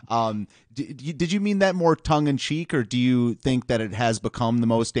it. Yeah. Did you mean that more tongue in cheek, or do you think that it has become the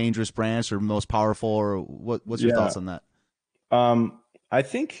most dangerous branch or most powerful, or what's your thoughts on that? I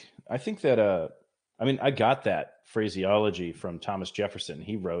think that I mean, I got that phraseology from Thomas Jefferson.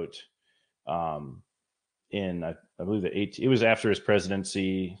 He wrote in, I believe, it was after his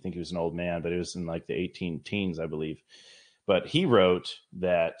presidency. I think he was an old man, but it was in like the 18 teens, I believe. But he wrote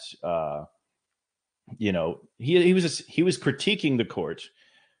that, he was critiquing the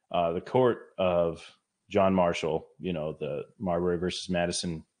court of John Marshall, the Marbury versus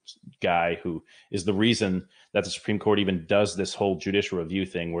Madison guy, who is the reason that the Supreme Court even does this whole judicial review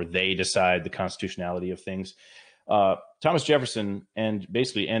thing where they decide the constitutionality of things. Thomas Jefferson and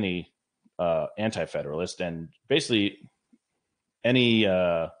basically any anti-federalist and basically any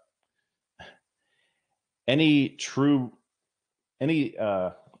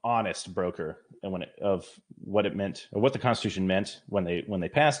honest broker and of what it meant or what the Constitution meant when they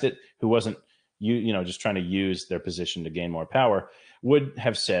passed it, who wasn't just trying to use their position to gain more power, would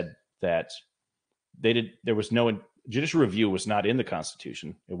have said that there was no judicial review was not in the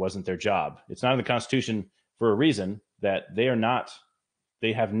Constitution. It wasn't their job. It's not in the Constitution for a reason that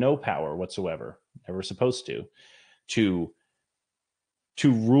they have no power whatsoever, never supposed to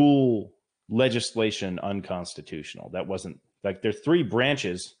rule legislation unconstitutional. That wasn't, like, there are three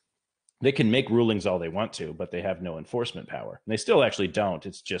branches. They can make rulings all they want to, but they have no enforcement power. And they still actually don't.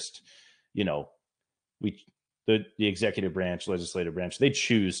 It's just, the executive branch, legislative branch, they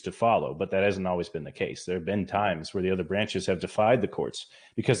choose to follow, but that hasn't always been the case. There have been times where the other branches have defied the courts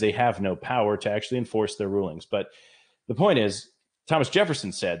because they have no power to actually enforce their rulings. But the point is, Thomas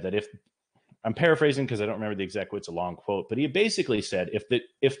Jefferson said that I'm paraphrasing because I don't remember the exact quote, it's a long quote, but he basically said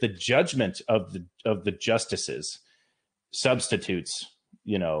if the judgment of the justices substitutes,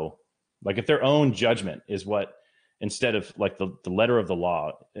 like if their own judgment is what, instead of like the letter of the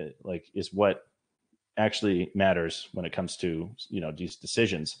law, like is what actually matters when it comes to these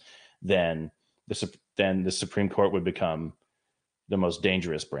decisions, then the Supreme Court would become the most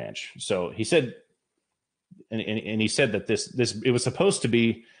dangerous branch. So he said, and he said that this it was supposed to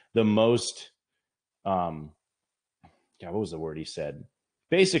be the most what was the word he said?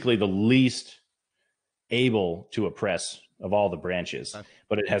 Basically the least able to oppress of all the branches,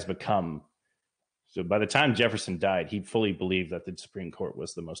 but it has become. So by the time Jefferson died, he fully believed that the Supreme Court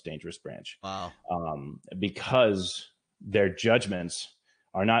was the most dangerous branch. Wow. Because their judgments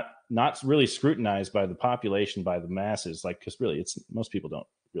are not really scrutinized by the population, by the masses. Like, because really, most people don't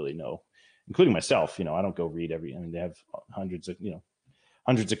really know, including myself. I don't go read they have hundreds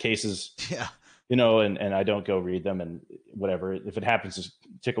of cases. Yeah. And I don't go read them, and whatever. If it happens to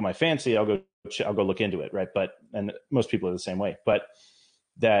tickle my fancy, I'll go look into it, right? And most people are the same way. But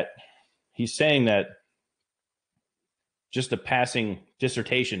that he's saying that just a passing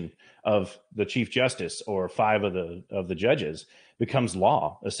dissertation of the Chief Justice or five of the judges becomes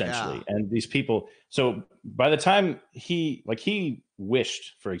law, essentially. Yeah. And these people, so by the time he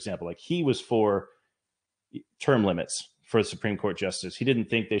wished, for example, like he was for term limits for the Supreme Court justice. He didn't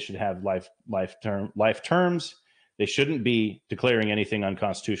think they should have life terms. They shouldn't be declaring anything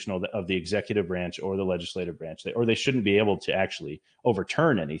unconstitutional of the executive branch or the legislative branch, or they shouldn't be able to actually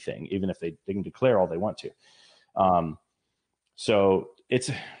overturn anything, even if they can declare all they want to. So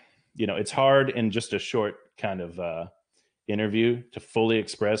it's hard in just a short kind of interview to fully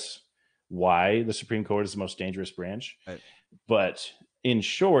express why the Supreme Court is the most dangerous branch. Right. But in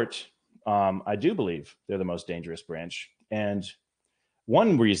short, I do believe they're the most dangerous branch. And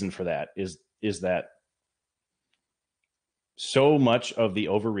one reason for that is that so much of the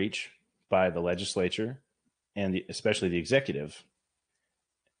overreach by the legislature and especially the executive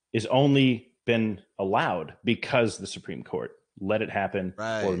is only been allowed because the Supreme Court let it happen,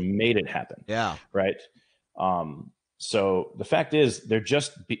 right, or made it happen. Yeah. Right. So the fact is they're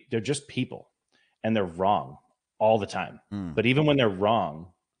just people, and they're wrong all the time. But even when they're wrong,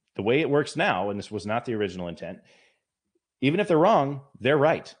 the way it works now, and this was not the original intent, even if they're wrong, they're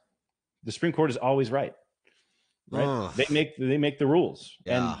right. The Supreme Court is always right. Right. Ugh. They make the rules.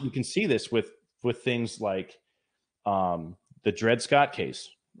 Yeah. And you can see this with things like the Dred Scott case,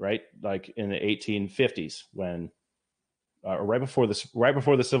 right? Like in the 1850s, when right before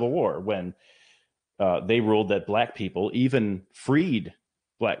the Civil War, when they ruled that black people, even freed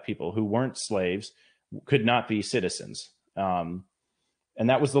black people who weren't slaves, could not be citizens. And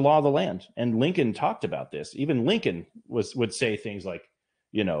that was the law of the land. And Lincoln talked about this. Even Lincoln would say things like,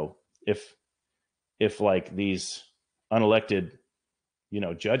 if like these unelected,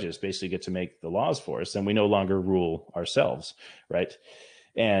 judges basically get to make the laws for us, then we no longer rule ourselves, right?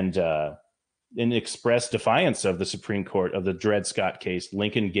 And in express defiance of the Supreme Court of the Dred Scott case,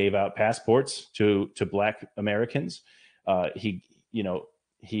 Lincoln gave out passports to black Americans. And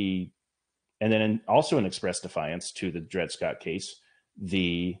then also in express defiance to the Dred Scott case,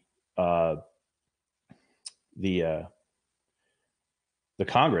 the the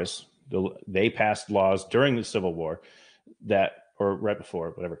Congress, they passed laws during the Civil War that, or right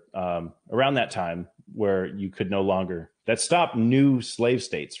before, whatever, around that time, where you could no longer, that stopped new slave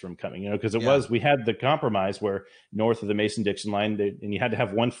states from coming, because we had the compromise where north of the Mason-Dixon line, and you had to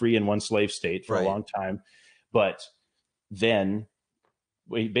have one free and one slave state for a long time. But then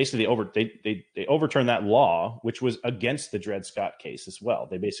basically they overturned that law, which was against the Dred Scott case as well.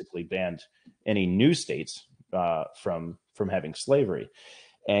 They basically banned any new states from having slavery.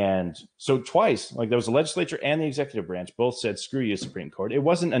 And so twice, like there was the legislature and the executive branch both said, screw you, Supreme Court. It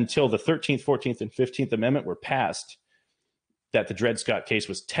wasn't until the 13th, 14th, and 15th Amendment were passed that the Dred Scott case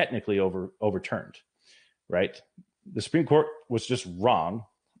was technically overturned, right? The Supreme Court was just wrong.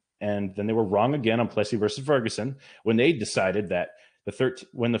 And then they were wrong again on Plessy versus Ferguson when they decided that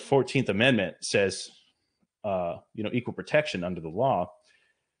when the 14th Amendment says, equal protection under the law,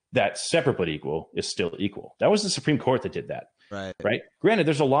 that separate but equal is still equal. That was the Supreme Court that did that. Right. Granted,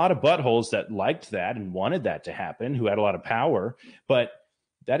 there's a lot of buttholes that liked that and wanted that to happen, who had a lot of power. But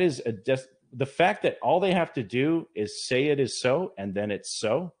that is the fact that all they have to do is say it is so, and then it's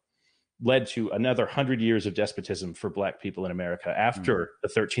so, led to another 100 years of despotism for Black people in America after the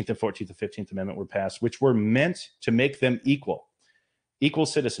 13th and 14th and 15th Amendment were passed, which were meant to make them equal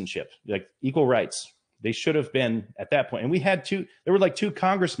citizenship, like equal rights. They should have been at that point. And there were like two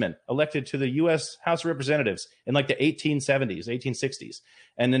congressmen elected to the U.S. House of Representatives in like the 1870s, 1860s.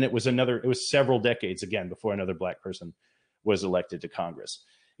 And then it was several decades again before another Black person was elected to Congress,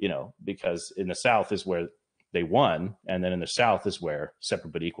 because in the South is where they won. And then in the South is where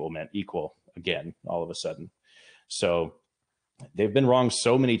separate but equal meant equal again, all of a sudden. So they've been wrong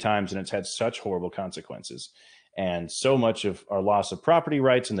so many times, and it's had such horrible consequences. And so much of our loss of property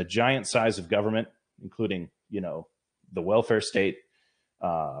rights and the giant size of government, including, the welfare state,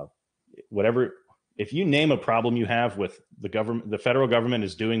 whatever. If you name a problem you have with the government, the federal government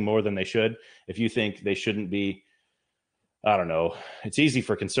is doing more than they should. If you think they shouldn't be, I don't know, it's easy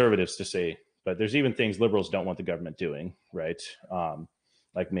for conservatives to say, but there's even things liberals don't want the government doing, right?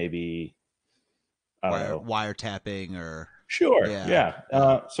 Like maybe, I don't know, wiretapping or. Sure.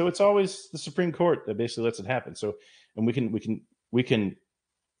 Yeah. So it's always the Supreme Court that basically lets it happen. So, and we can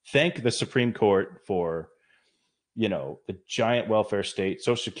thank the Supreme Court for, the giant welfare state,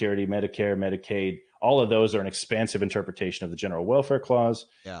 Social Security, Medicare, Medicaid, all of those are an expansive interpretation of the General Welfare Clause.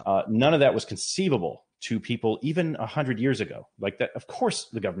 Yeah. None of that was conceivable to people even 100 years ago. Like that, of course,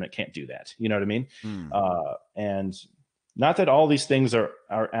 the government can't do that. You know what I mean? And not that all these things are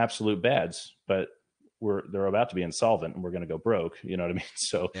absolute bads, but they're about to be insolvent and we're going to go broke. You know what I mean?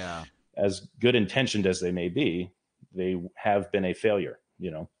 So as good intentioned as they may be, they have been a failure,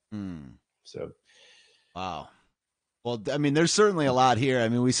 So. Wow. Well, I mean, there's certainly a lot here. I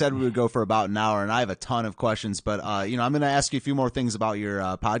mean, we said we would go for about an hour, and I have a ton of questions. But, I'm going to ask you a few more things about your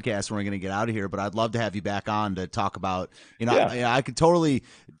podcast when we're going to get out of here. But I'd love to have you back on to talk about, I could totally,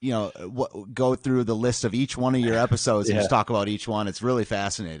 go through the list of each one of your episodes and just talk about each one. It's really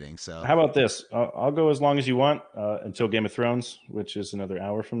fascinating. So how about this? I'll go as long as you want until Game of Thrones, which is another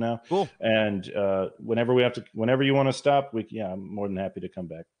hour from now. Cool. And whenever you want to stop, I'm more than happy to come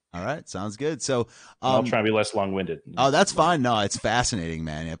back. All right. Sounds good. So I'll try to be less long-winded. Oh, that's fine. No, it's fascinating,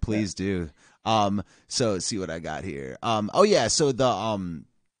 man. Yeah, please do. So let's see what I got here. So the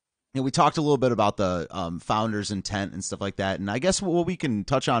we talked a little bit about the founder's intent and stuff like that. And I guess what we can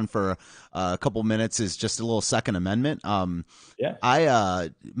touch on for a couple minutes is just a little Second Amendment. I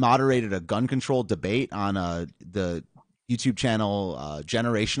moderated a gun control debate on the YouTube channel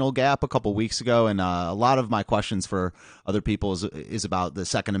Generational Gap a couple weeks ago, and a lot of my questions for other people is about the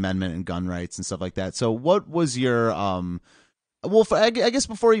Second Amendment and gun rights and stuff like that. So what was your I guess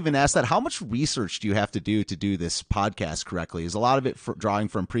before I even ask that, how much research do you have to do this podcast correctly? Is a lot of it drawing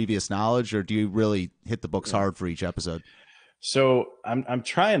from previous knowledge, or do you really hit the books hard for each episode? So I'm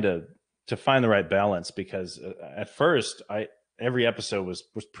trying to find the right balance, because at first every episode was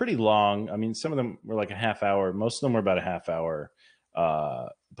pretty long. I mean, some of them were like a half hour. Most of them were about a half hour.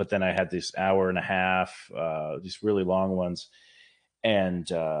 But then I had this hour and a half, these really long ones. And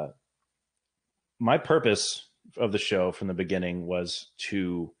my purpose of the show from the beginning was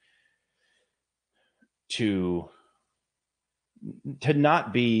to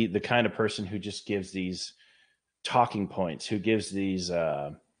not be the kind of person who just gives these talking points, who gives these,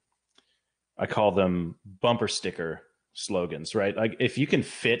 I call them bumper sticker slogans, right? Like if you can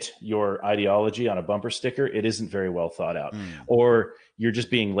fit your ideology on a bumper sticker, it isn't very well thought out, or you're just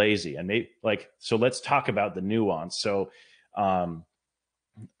being lazy. And so let's talk about the nuance. So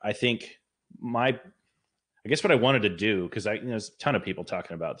I think I guess what I wanted to do, because there's a ton of people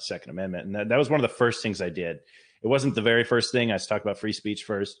talking about the Second Amendment, and that was one of the first things I did. It wasn't the very first thing. I talked about free speech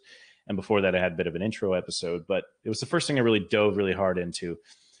first, and before that, I had a bit of an intro episode. But it was the first thing I really dove really hard into.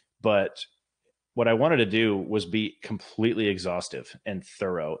 But what I wanted to do was be completely exhaustive and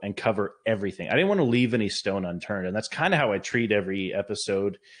thorough and cover everything. I didn't want to leave any stone unturned, and that's kind of how I treat every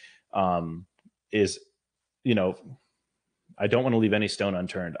episode. Is I don't want to leave any stone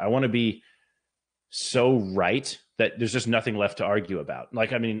unturned. I want to be so right that there's just nothing left to argue about.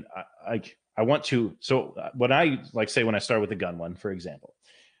 Like, I mean, I want to. So when I say when I started with the gun one, for example,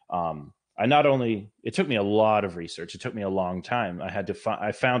 it took me a lot of research. It took me a long time.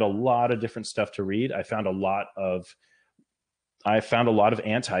 I found a lot of different stuff to read. I found a lot of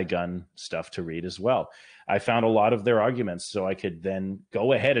anti-gun stuff to read as well. I found a lot of their arguments, so I could then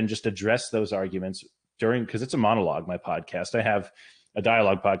go ahead and just address those arguments because it's a monologue, my podcast. I have a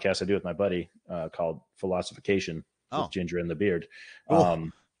dialogue podcast I do with my buddy called Philosophication with Ginger and the Beard.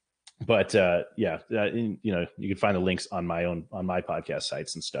 Cool. You can find the links on my podcast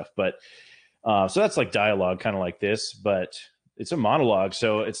sites and stuff. But so that's like dialogue, kind of like this, but it's a monologue.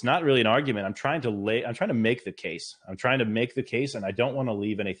 So it's not really an argument. I'm trying to make the case. And I don't want to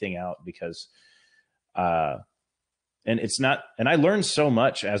leave anything out because, and I learned so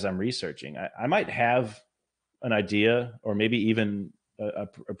much as I'm researching. I might have an idea or maybe even a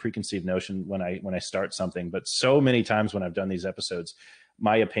preconceived notion when I start something, but so many times when I've done these episodes,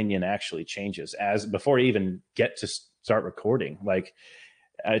 my opinion actually changes before I even get to start recording. Like,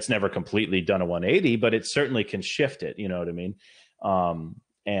 it's never completely done a 180, but it certainly can shift it. You know what I mean?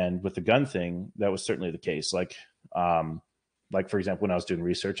 And with the gun thing, that was certainly the case. Like for example, when I was doing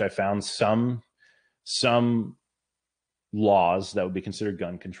research, I found some laws that would be considered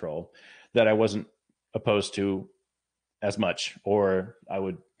gun control that I wasn't opposed to as much, or I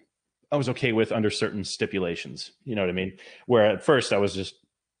was okay with under certain stipulations. You know what I mean? Where at first I was just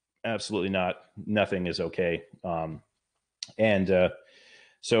absolutely nothing is okay.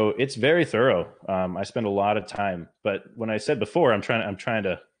 So it's very thorough. I spend a lot of time, but when I said before, I'm trying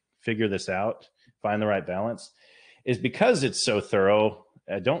to figure this out, find the right balance, is because it's so thorough.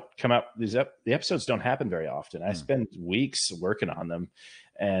 I don't come out. The episodes don't happen very often. I spend weeks working on them,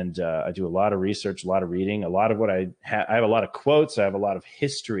 and I do a lot of research, a lot of reading, a lot of what I have a lot of quotes. I have a lot of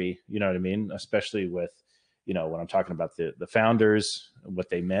history. You know what I mean? Especially with, when I'm talking about the founders, what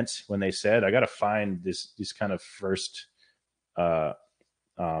they meant when they said. I got to find these kind of first. What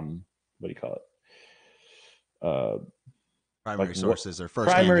do you call it? Primary sources or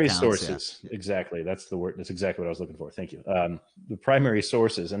first primary accounts, sources. Yeah. Exactly. That's the word. That's exactly what I was looking for. Thank you. The primary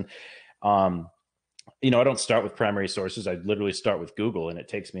sources. And, I don't start with primary sources. I literally start with Google, and it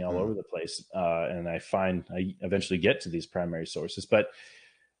takes me all over the place. And I eventually get to these primary sources. But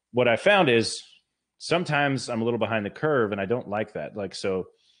what I found is sometimes I'm a little behind the curve, and I don't like that.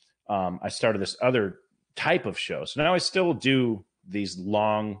 I started this other type of show. So now I still do this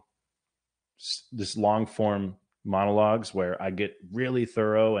long form monologues where I get really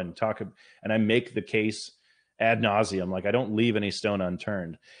thorough and and I make the case ad nauseum. Like, I don't leave any stone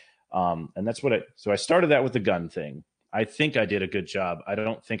unturned. And that's so I started that with the gun thing. I think I did a good job. I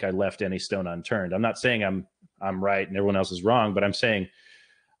don't think I left any stone unturned. I'm not saying I'm right and everyone else is wrong, but I'm saying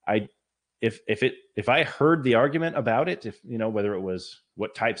if I heard the argument about it, whether it was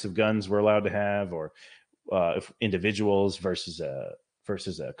what types of guns we're allowed to have, or if individuals versus a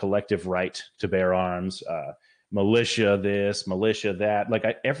collective right to bear arms, militia this, militia that,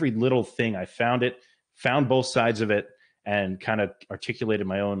 every little thing, I found both sides of it and kind of articulated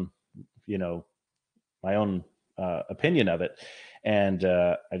my own opinion of it. And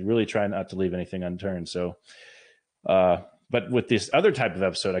I'd really try not to leave anything unturned. So, but with this other type of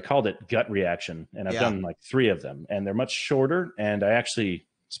episode, I called it Gut Reaction, and I've done 3 of them, and they're much shorter, and I actually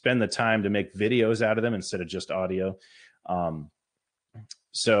spend the time to make videos out of them instead of just audio.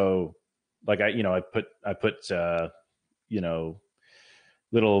 So I put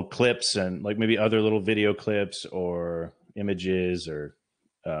little clips and maybe other little video clips or images or,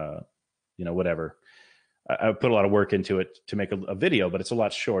 whatever. I put a lot of work into it to make a video, but it's a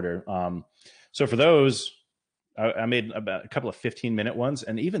lot shorter. So for those, I made about a couple of 15-minute ones,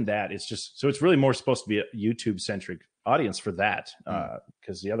 and even that, it's really more supposed to be a YouTube-centric audience for that,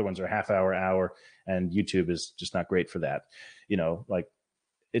 because the other ones are half hour, and YouTube is just not great for that.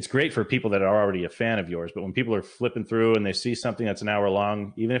 It's great for people that are already a fan of yours, but when people are flipping through and they see something that's an hour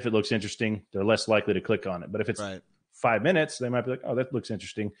long, even if it looks interesting, they're less likely to click on it. But if it's 5 minutes, they might be like, oh, that looks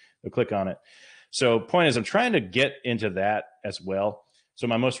interesting. They'll click on it. So point is, I'm trying to get into that as well. So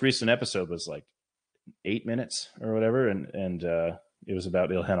my most recent episode was 8 minutes or whatever. And it was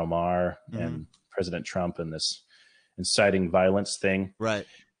about Ilhan Omar and President Trump and this inciting violence thing. Right.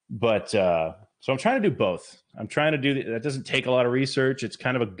 But so I'm trying to do both. I'm trying to do that. Doesn't take a lot of research. It's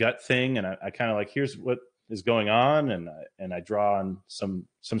kind of a gut thing, and I kind of like, here's what is going on, and I draw on some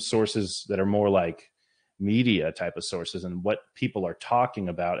sources that are more like media type of sources and what people are talking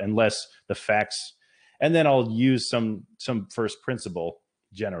about, and less the facts. And then I'll use some first principle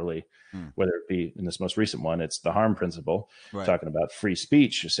generally, whether it be in this most recent one, it's the harm principle, Right. talking about free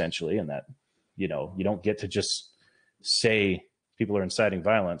speech essentially, and that, you don't get to just say people are inciting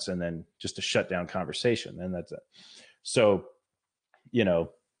violence and then just to shut down conversation. And that's it. So,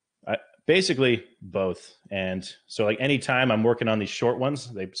 basically both. And so like anytime I'm working on these short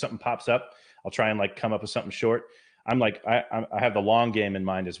ones, something pops up, I'll try and like come up with something short. I'm like, I have the long game in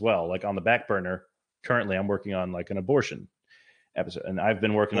mind as well. Like on the back burner, currently I'm working on like an abortion episode, and I've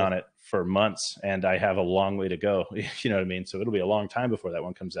been working on it for months, and I have a long way to go. You know what I mean? So it'll be a long time before that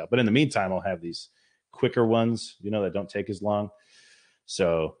one comes out. But in the meantime, I'll have these quicker ones, that don't take as long.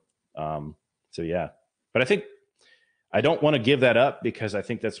 So, yeah. But I think I don't want to give that up, because I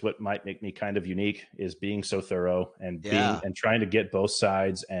think that's what might make me kind of unique, is being so thorough and and trying to get both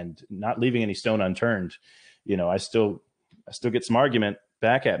sides and not leaving any stone unturned. I still get some argument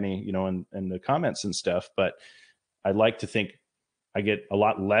back at me, in the comments and stuff, but I like to think I get a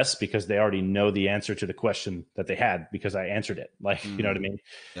lot less because they already know the answer to the question that they had, because I answered it. Like, you know what I mean?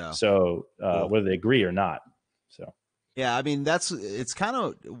 Yeah. So whether they agree or not. So. Yeah, I mean, it's kind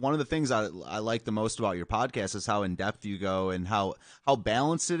of one of the things I like the most about your podcast is how in depth you go and how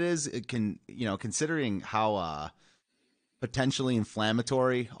balanced it is. It can, considering how potentially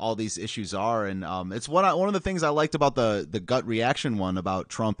inflammatory all these issues are, and it's one of the things I liked about the gut reaction one about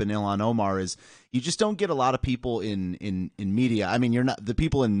Trump and Ilhan Omar is you just don't get a lot of people in media. I mean, the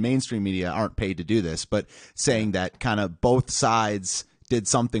people in mainstream media aren't paid to do this, but saying that kind of both sides did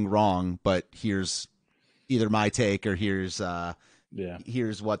something wrong, but here's either my take or here's what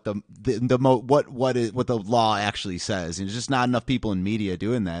what the law actually says. And there's just not enough people in media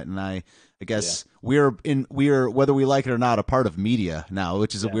doing that. And I guess we're whether we like it or not a part of media now,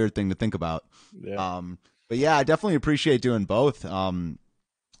 which is a weird thing to think about. Yeah. But yeah, I definitely appreciate doing both. And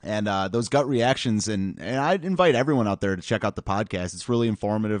those gut reactions, and I'd invite everyone out there to check out the podcast. It's really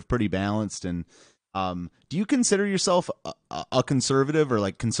informative, pretty balanced. And do you consider yourself a conservative or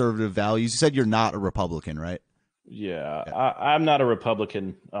like conservative values? You said you're not a Republican, right? Yeah. I'm not a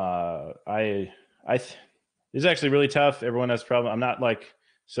Republican. It's actually really tough. Everyone has a problem. I'm not like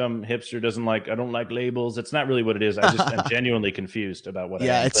some hipster I don't like labels. It's not really what it is. I'm genuinely confused about what I am.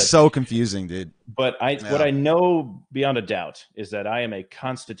 Yeah, it's so confusing, dude. But what I know beyond a doubt is that I am a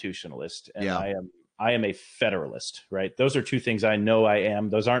constitutionalist, and I am a federalist, right? Those are two things I know I am.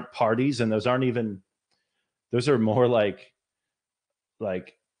 Those aren't parties, and those are more like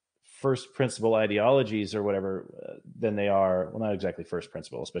first principle ideologies or whatever than they are. Well, not exactly first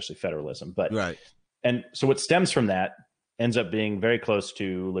principle, especially federalism, but right. And so what stems from that ends up being very close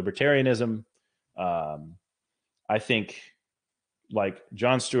to libertarianism. I think like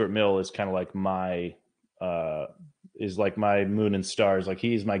John Stuart Mill is kind of like my moon and stars. Like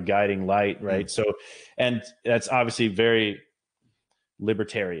he's my guiding light. Right. So, and that's obviously very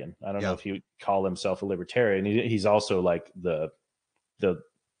libertarian. I don't know if he would call himself a libertarian. He's also like the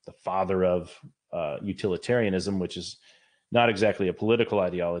father of utilitarianism, which is not exactly a political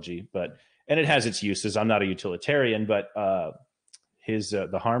ideology, and it has its uses. I'm not a utilitarian, but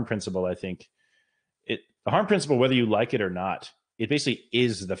the harm principle, I think the harm principle, whether you like it or not, it basically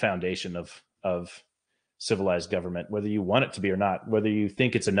is the foundation of civilized government, whether you want it to be or not, whether you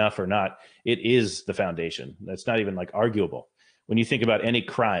think it's enough or not, it is the foundation. That's not even like arguable. When you think about any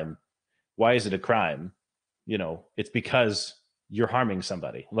crime, why is it a crime? It's because you're harming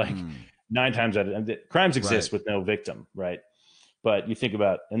somebody. Like 9 times out of 10, crimes exist with no victim, right? But you think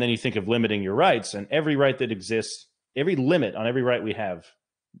about, and then you think of limiting your rights, and every right that exists, every limit on every right we have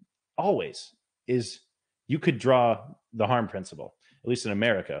always is, you could draw the harm principle, at least in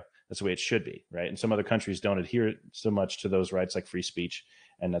America. That's the way it should be, right? And some other countries don't adhere so much to those rights, like free speech.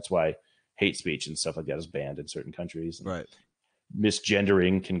 And that's why hate speech and stuff like that is banned in certain countries. And right.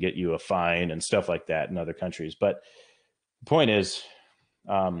 Misgendering can get you a fine and stuff like that in other countries. But the point is,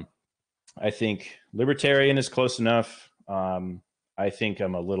 I think libertarian is close enough. I think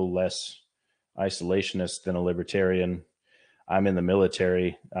I'm a little less isolationist than a libertarian. I'm in the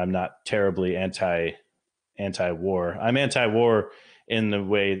military. I'm not terribly anti-war. I'm anti-war in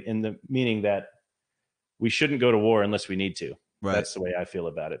the meaning that we shouldn't go to war unless we need to. Right. That's the way I feel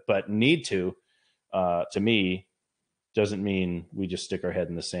about it. But need to me, doesn't mean we just stick our head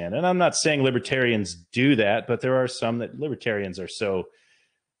in the sand. And I'm not saying libertarians do that, but there are some that libertarians are so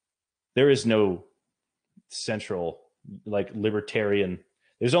there is no central like libertarian.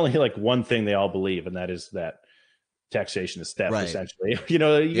 There's only like one thing they all believe, and that is that taxation is theft, Right. essentially. You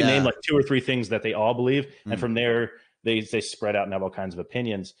know, you can name Yeah. like 2 or 3 things that they all believe, and Mm. from there they spread out and have all kinds of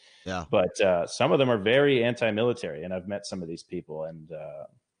opinions. Yeah. But some of them are very anti-military, and I've met some of these people, and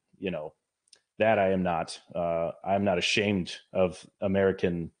you know, that I am not. I'm not ashamed of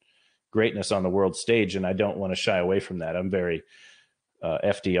American greatness on the world stage, and I don't want to shy away from that. I'm very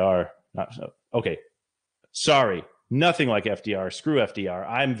FDR. Not okay. Sorry, nothing like FDR. Screw FDR.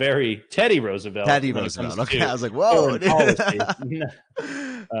 I'm very Teddy Roosevelt. Teddy Roosevelt. Okay, I was like, whoa. Foreign policy.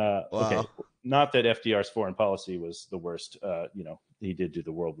 Wow. Okay, not that FDR's foreign policy was the worst. You know, he did do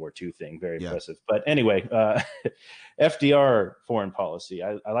the World War II thing, very impressive. But anyway, FDR foreign policy.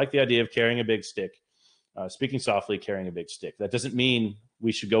 I like the idea of carrying a big stick. Speaking softly, carrying a big stick. That doesn't mean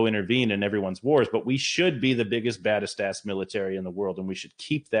we should go intervene in everyone's wars, but we should be the biggest, baddest ass military in the world, and we should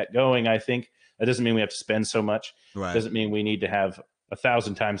keep that going. I think that doesn't mean we have to spend so much. Right. Doesn't mean we need to have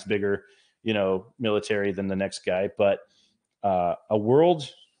 1,000 times bigger, you know, military than the next guy. But a world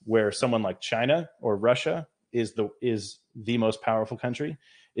where someone like China or Russia is the most powerful country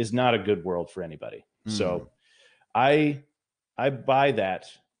is not a good world for anybody. So I buy that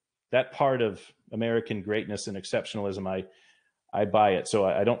part of American greatness and exceptionalism. I buy it. So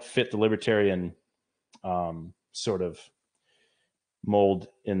I don't fit the libertarian sort of mold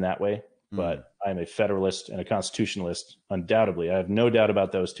in that way, but I'm a federalist and a constitutionalist, undoubtedly. I have no doubt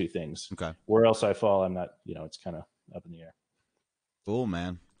about those two things. Okay. Where else I fall, I'm not, you know, it's kind of up in the air. Cool,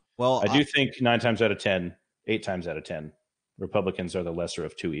 man. Well, I do think 9 times out of 10, 8 times out of 10, Republicans are the lesser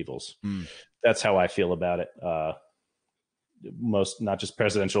of two evils. That's how I feel about it. Most, not just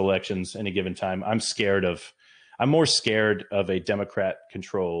presidential elections, any given time. I'm more scared of a Democrat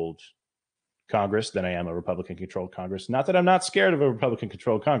controlled Congress than I am a Republican controlled Congress. Not that I'm not scared of a Republican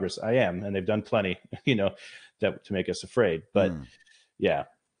controlled Congress. I am, and they've done plenty, you know, that to make us afraid. But yeah,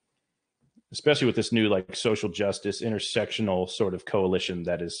 especially with this new like social justice intersectional sort of coalition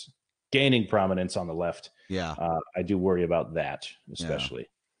that is gaining prominence on the left. Yeah. I do worry about that, especially.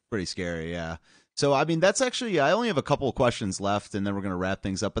 Yeah. Pretty scary. Yeah. So, I mean, that's actually, I only have a couple of questions left and then we're going to wrap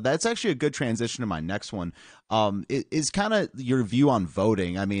things up, but that's actually a good transition to my next one. It is kind of your view on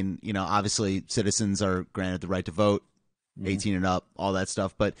voting. I mean, you know, obviously citizens are granted the right to vote, 18 and up, all that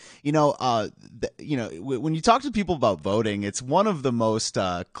stuff. But, you know, when you talk to people about voting, it's one of the most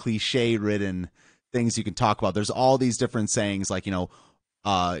cliche ridden things you can talk about. There's all these different sayings like,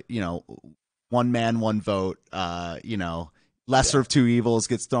 one man, one vote, lesser of two evils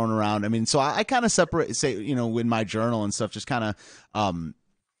gets thrown around. I mean, so I kind of in my journal and stuff, just kind of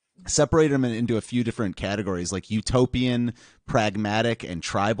separate them into a few different categories, like utopian, pragmatic, and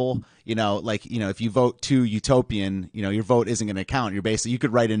tribal. If you vote too utopian, your vote isn't going to count. You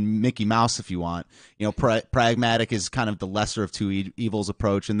could write in Mickey Mouse if you want. Pragmatic is kind of the lesser of two evils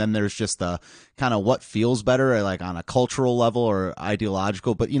approach, and then there's just the kind of what feels better, like on a cultural level or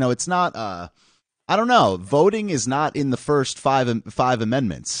ideological. But it's not. I don't know. Voting is not in the first five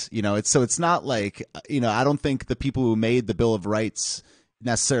amendments. It's not like I don't think the people who made the Bill of Rights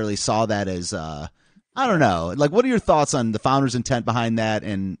necessarily saw that as I don't know. Like, what are your thoughts on the founders' intent behind that,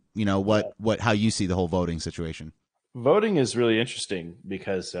 and how you see the whole voting situation? Voting is really interesting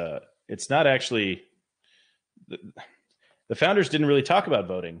because it's not actually the founders didn't really talk about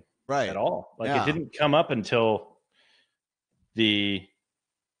voting at all. Like It didn't come up until the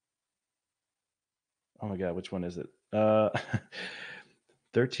oh my God, which one is it? 13th,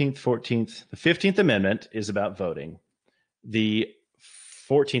 14th, the 15th Amendment is about voting. The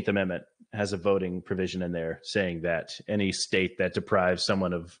 14th Amendment has a voting provision in there saying that any state that deprives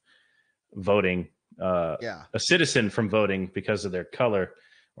someone of voting, a citizen from voting because of their color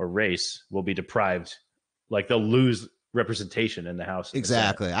or race will be deprived, like they'll lose representation in the House.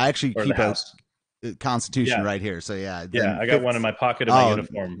 Exactly. I actually keep a Constitution right here. So I got one in my pocket of my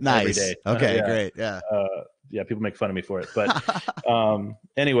uniform every day. Okay, great. Yeah. People make fun of me for it. But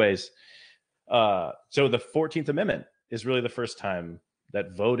anyways, so the 14th Amendment is really the first time that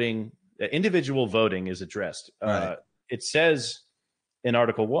individual voting is addressed. It says in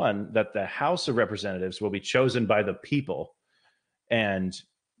Article 1 that the House of Representatives will be chosen by the people. And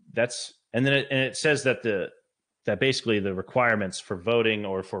it says that basically the requirements for voting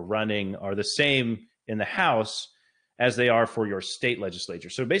or for running are the same in the House as they are for your state legislature.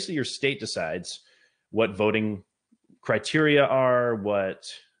 So basically your state decides what voting criteria are, what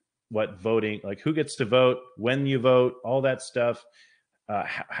voting, like who gets to vote, when you vote, all that stuff,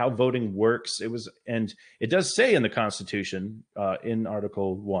 how voting works. And it does say in the Constitution, in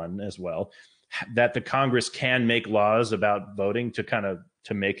Article 1 as well, that the Congress can make laws about voting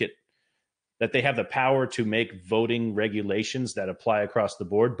to make it that they have the power to make voting regulations that apply across the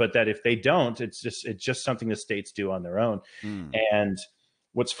board, but that if they don't, it's just something the states do on their own. And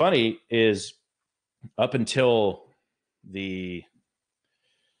what's funny is up until the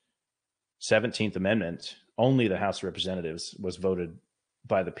 17th Amendment, only the House of Representatives was voted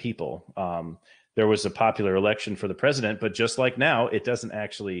by the people. There was a popular election for the president, but just like now, it doesn't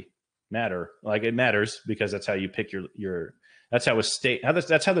actually matter. Like, it matters because that's how you pick your that's how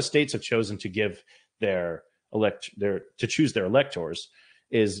that's how the states have chosen to give to choose their electors,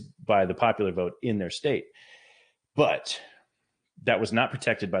 is by the popular vote in their state. But that was not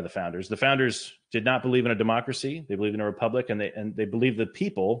protected by the founders. The founders did not believe in a democracy. They believed in a republic, and they believed the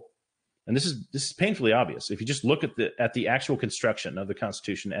people. And this is painfully obvious if you just look at the actual construction of the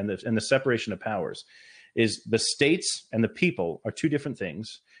Constitution and the separation of powers. Is the states and the people are two different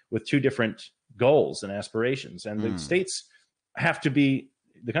things with two different goals and aspirations. And the states have to be,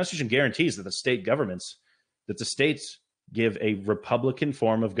 the Constitution guarantees that the states give a republican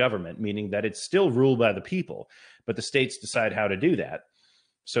form of government, meaning that it's still ruled by the people, but the states decide how to do that.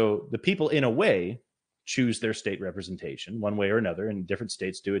 So the people, in a way, choose their state representation one way or another, and different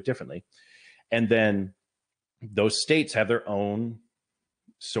states do it differently. And then those states have their own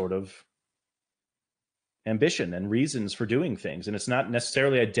sort of ambition and reasons for doing things, and it's not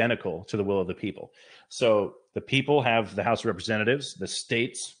necessarily identical to the will of the people. So the people have the House of Representatives, the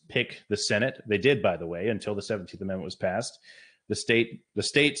states pick the Senate. They did, by the way, until the 17th Amendment was passed. The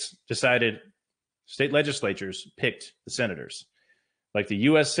states decided, state legislatures picked the senators. Like the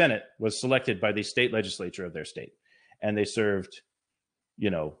US Senate was selected by the state legislature of their state, and they served,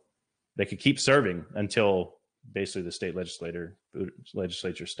 they could keep serving until basically the state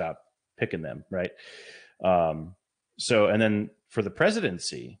legislature stopped picking them, right? So, and then for the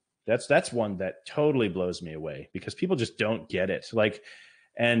presidency, that's one that totally blows me away, because people just don't get it. Like,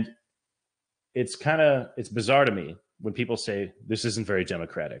 and it's bizarre to me when people say this isn't very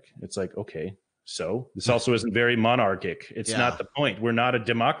democratic. It's like, okay, so this also isn't very monarchic. It's not the point. We're not a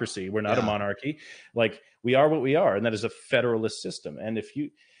democracy. We're not a monarchy. Like, we are what we are, and that is a federalist system. And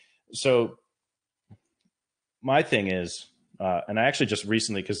so my thing is, and I actually just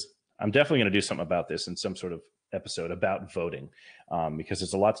recently, because I'm definitely going to do something about this in some sort of episode about voting, because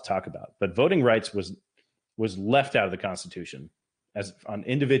there's a lot to talk about. But voting rights was left out of the Constitution as on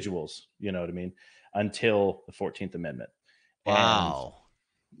individuals, you know what I mean, until the 14th Amendment. Wow.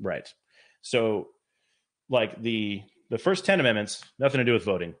 And, right. So, like the first 10 amendments, nothing to do with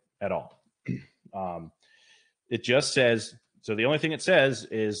voting at all. It just says, so the only thing it says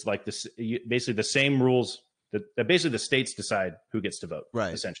is like this, basically the same rules that basically the states decide who gets to vote,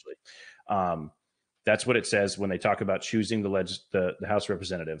 right? Essentially. That's what it says when they talk about choosing the House of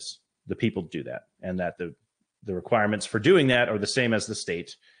Representatives. The people do that, and that the requirements for doing that are the same as the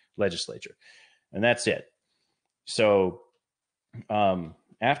state legislature, and that's it. So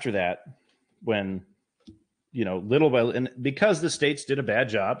after that, when little by little, and because the states did a bad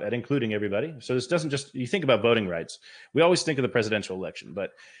job at including everybody, so this doesn't just, you think about voting rights, we always think of the presidential election,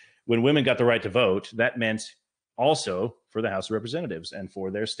 but when women got the right to vote, that meant also for the House of Representatives and for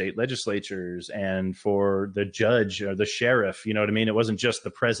their state legislatures and for the judge or the sheriff, you know what I mean? It wasn't just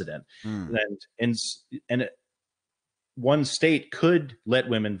the president. And one state could let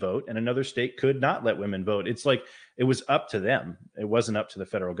women vote and another state could not let women vote. It's like, it was up to them. It wasn't up to the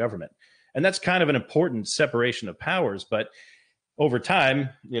federal government. And that's kind of an important separation of powers. But over time,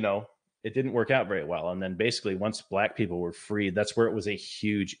 it didn't work out very well. And then basically once Black people were freed, that's where it was a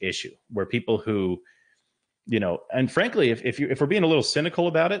huge issue, where people who, and frankly, if we're being a little cynical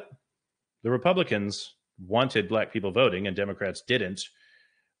about it, the Republicans wanted Black people voting and Democrats didn't,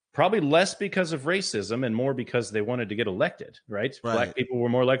 probably less because of racism and more because they wanted to get elected, right? Black people were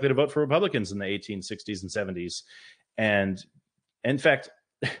more likely to vote for Republicans in the 1860s and 70s. And in fact,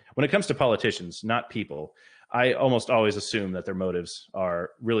 when it comes to politicians, not people, I almost always assume that their motives are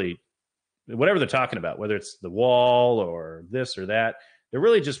really whatever they're talking about, whether it's the wall or this or that. They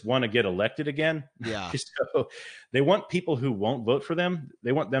really just want to get elected again. Yeah. So they want people who won't vote for them.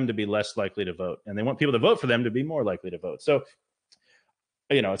 They want them to be less likely to vote, and they want people to vote for them to be more likely to vote. So,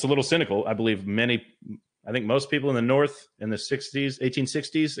 it's a little cynical. I believe I think most people in the North in the 60s,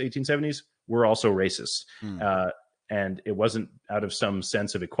 1860s, 1870s were also racist. And it wasn't out of some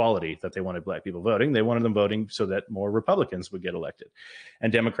sense of equality that they wanted Black people voting. They wanted them voting so that more Republicans would get elected.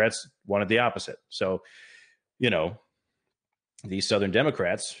 And Democrats wanted the opposite. So, these Southern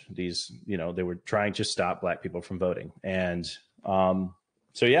Democrats, they were trying to stop Black people from voting. And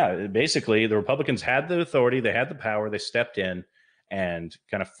basically the Republicans had the authority, they had the power, they stepped in and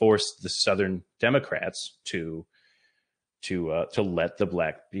kind of forced the Southern Democrats to to let the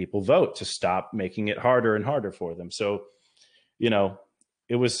black people vote, to stop making it harder and harder for them. So, it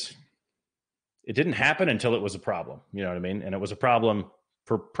didn't happen until it was a problem. You know what I mean? And it was a problem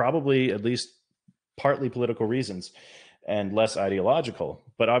for probably at least partly political reasons and less ideological.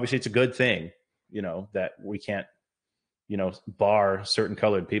 But obviously, it's a good thing, that we can't, bar certain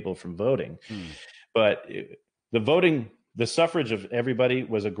colored people from voting. But the suffrage of everybody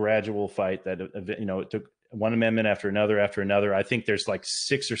was a gradual fight that, it took one amendment after another. I think there's like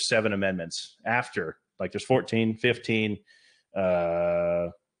 6 or 7 amendments after, like there's 14, 15,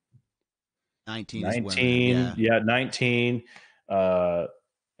 19, yeah, 19.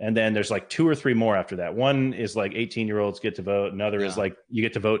 And then there's like 2 or 3 more after that. One is like 18-year-olds get to vote. Another is like you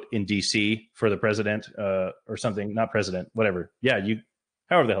get to vote in DC for the president or something, not president, whatever. Yeah,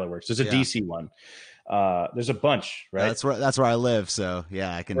 however the hell it works. There's a DC one. There's a bunch, right? That's where I live. So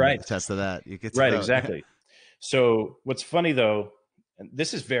yeah, I can attest to that. You get to right, vote. Exactly. So what's funny though, and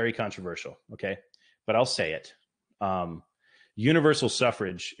this is very controversial, okay, but I'll say it. Universal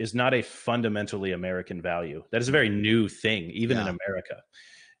suffrage is not a fundamentally American value. That is a very new thing, even in America.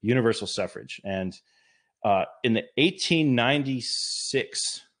 Universal suffrage. And in the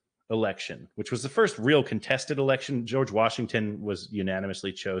 1896 election, which was the first real contested election, George Washington was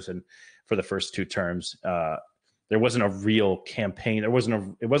unanimously chosen for the first 2 terms. There wasn't a real campaign. It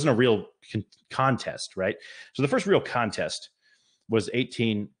wasn't a real contest, right? So the first real contest was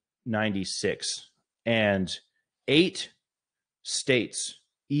 1896, and 8 states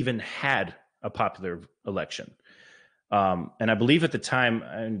even had a popular election. And I believe at the time,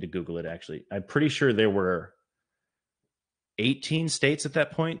 I need to Google it actually, I'm pretty sure there were 18 states at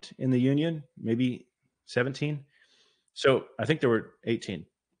that point in the Union, maybe 17. So I think there were 18.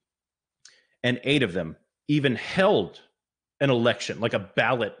 And 8 of them even held an election, like a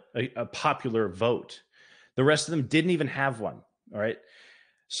ballot, a popular vote. The rest of them didn't even have one. All right.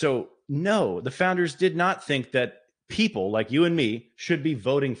 So no, the founders did not think that people like you and me should be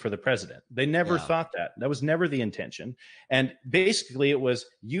voting for the president. They never thought that. That was never the intention. And basically it was,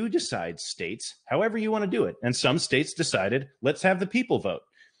 you decide, states, however you want to do it. And some states decided, let's have the people vote.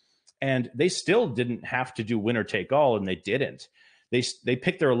 And they still didn't have to do winner take all, and they didn't. They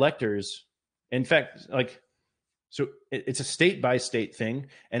picked their electors. In fact, so it's a state by state thing.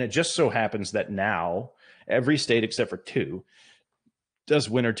 And it just so happens that now every state except for 2 does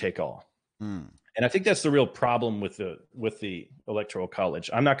winner take all. And I think that's the real problem with the Electoral College.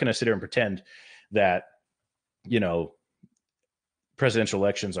 I'm not going to sit here and pretend that, presidential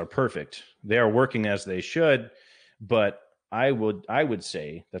elections are perfect. They are working as they should, but I would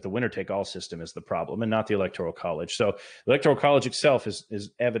say that the winner take all system is the problem and not the Electoral College. So the Electoral College itself is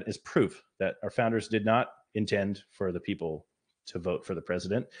proof that our founders did not intend for the people to vote for the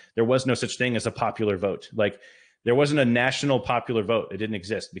president. There was no such thing as a popular vote. There wasn't a national popular vote. It didn't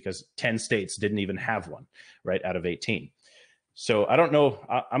exist because 10 states didn't even have one, right, out of 18. So I don't know.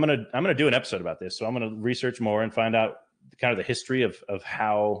 I'm gonna do an episode about this. So I'm gonna research more and find out kind of the history of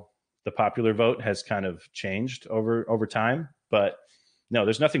how the popular vote has kind of changed over time. But no,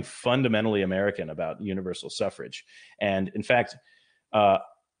 there's nothing fundamentally American about universal suffrage. And in fact,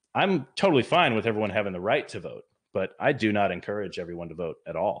 I'm totally fine with everyone having the right to vote. But I do not encourage everyone to vote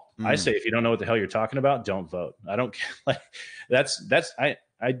at all. I say, if you don't know what the hell you're talking about, don't vote. I don't I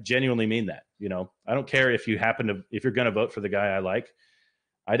genuinely mean that. I don't care if you're going to vote for the guy I like.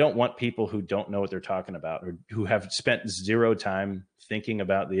 I don't want people who don't know what they're talking about or who have spent 0 time thinking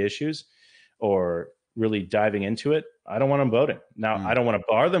about the issues or really diving into it. I don't want them voting. Now, I don't want to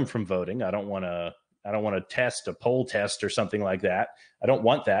bar them from voting. I don't want to test a poll test or something like that. I don't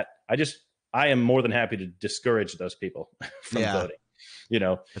want that. I am more than happy to discourage those people from voting.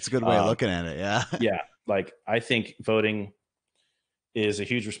 That's a good way of looking at it. Yeah. Yeah. I think voting is a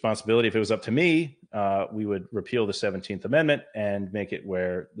huge responsibility. If it was up to me, we would repeal the 17th Amendment and make it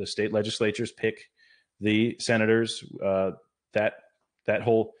where the state legislatures pick the senators. That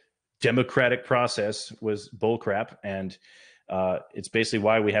whole democratic process was bullcrap. And it's basically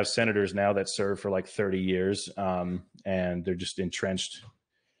why we have senators now that serve for 30 years. And they're just entrenched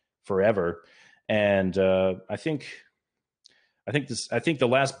forever. And I think the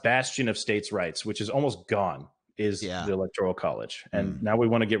last bastion of states' rights, which is almost gone, is the Electoral College. And now we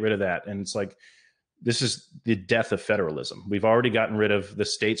want to get rid of that. And it's this is the death of federalism. We've already gotten rid of the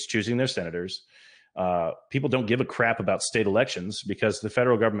states choosing their senators. People don't give a crap about state elections because the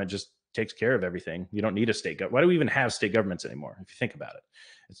federal government just takes care of everything. You don't need a state government. Why do we even have state governments anymore? If you think about it,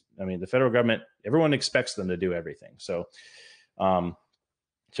 the federal government, everyone expects them to do everything. So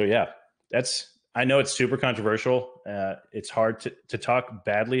yeah, I know it's super controversial. It's hard to talk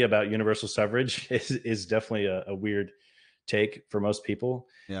badly about universal suffrage is definitely a weird take for most people.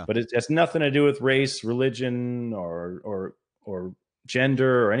 Yeah. But it has nothing to do with race, religion, or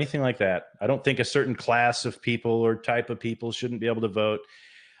gender or anything like that. I don't think a certain class of people or type of people shouldn't be able to vote.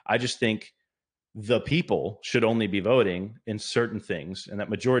 I just think the people should only be voting in certain things, and that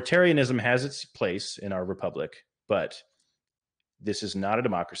majoritarianism has its place in our republic, but this is not a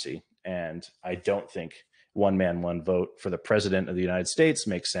democracy. And I don't think one man, one vote for the president of the United States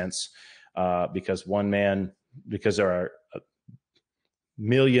makes sense, because there are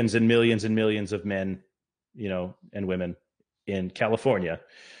millions and millions and millions of men, and women in California,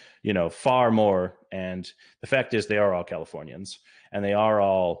 far more. And the fact is, they are all Californians, and they are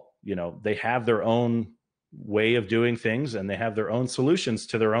all, they have their own way of doing things, and they have their own solutions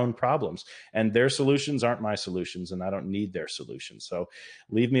to their own problems, and their solutions aren't my solutions, and I don't need their solutions. So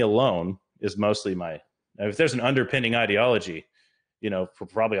leave me alone is mostly if there's an underpinning ideology, for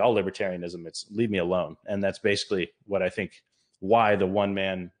probably all libertarianism, it's leave me alone. And that's basically what I think, why the one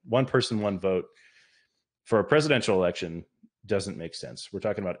person, one vote for a presidential election doesn't make sense. We're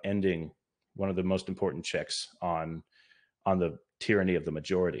talking about ending one of the most important checks on the tyranny of the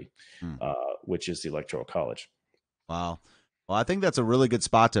majority, which is the Electoral College. Wow. Well, I think that's a really good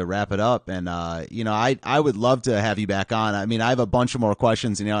spot to wrap it up. And, I would love to have you back on. I mean, I have a bunch of more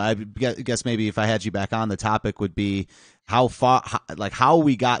questions. And, I guess maybe if I had you back on, the topic would be how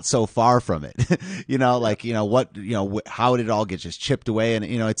we got so far from it. How did it all get just chipped away? And,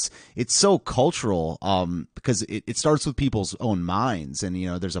 it's so cultural, because it starts with people's own minds.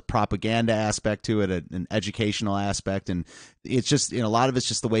 And, there's a propaganda aspect to it, an educational aspect. And it's just, a lot of it's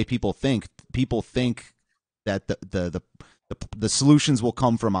just the way people think. People think that the solutions will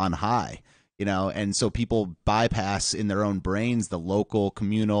come from on high, and so people bypass in their own brains the local,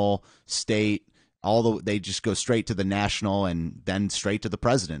 communal, state, they just go straight to the national, and then straight to the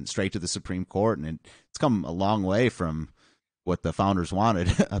president, straight to the Supreme Court. And it's come a long way from what the founders wanted,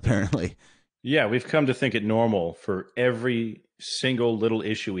 apparently. Yeah, we've come to think it normal for every single little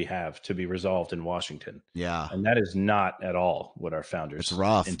issue we have to be resolved in Washington. Yeah. And that is not at all what our founders It's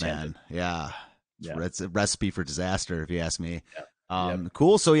rough, intended. man. Yeah. It's a recipe for disaster, if you ask me. Yeah.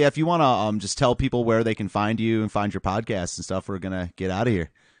 Cool. So, if you want to just tell people where they can find you and find your podcast and stuff, we're going to get out of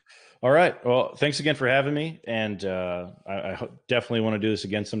here. All right. Well, thanks again for having me. And I definitely want to do this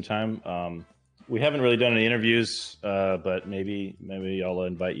again sometime. We haven't really done any interviews, but maybe I'll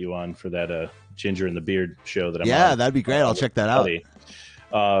invite you on for that Ginger and the Beard show that I'm on. Yeah, that'd be great. I'll check that out.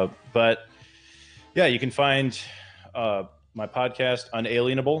 But yeah, you can find my podcast,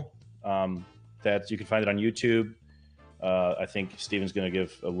 Unalienable. That you can find it on YouTube. I think Steven's going to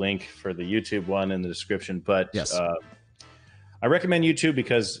give a link for the YouTube one in the description. But yes. I recommend YouTube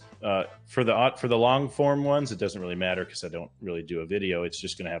because for the long form ones, it doesn't really matter because I don't really do a video. It's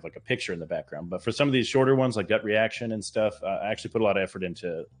just going to have like a picture in the background. But for some of these shorter ones, like gut reaction and stuff, I actually put a lot of effort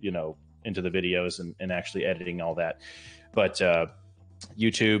into the videos and actually editing all that. But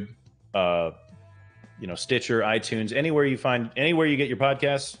YouTube, Stitcher, iTunes, anywhere you get your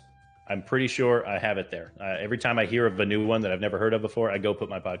podcasts, I'm pretty sure I have it there. Every time I hear of a new one that I've never heard of before, I go put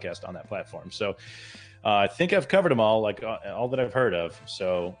my podcast on that platform. So I think I've covered them all, like all that I've heard of.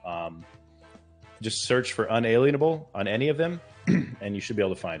 So just search for Unalienable on any of them, and you should be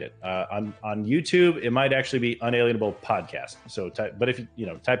able to find it. On YouTube, it might actually be Unalienable Podcast. So if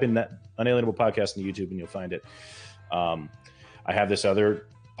you type in that Unalienable Podcast in YouTube, and you'll find it. I have this other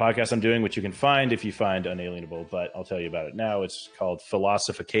podcast I'm doing, which you can find if you find Unalienable, but I'll tell you about it now. It's called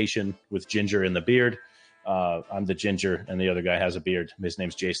Philosophication with Ginger and the Beard. I'm the ginger, and the other guy has a beard. His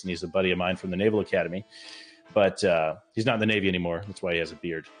name's Jason. He's a buddy of mine from the Naval Academy, but he's not in the Navy anymore. That's why he has a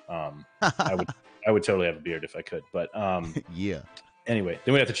beard. I would totally have a beard if I could, but yeah. Anyway,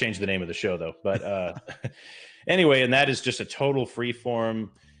 then we'd have to change the name of the show, though. But anyway, and that is just a total freeform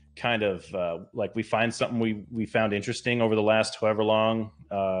kind of like we find something we found interesting over the last however long.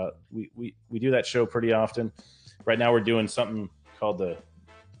 We do that show pretty often. Right now, we're doing something called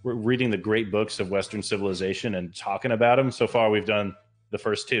we're reading the great books of Western civilization and talking about them. So far, we've done the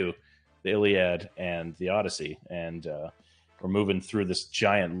first two, the Iliad and the Odyssey, and we're moving through this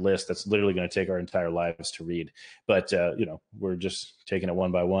giant list that's literally going to take our entire lives to read. But we're just taking it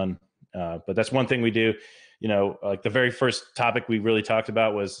one by one. But that's one thing we do. Like the very first topic we really talked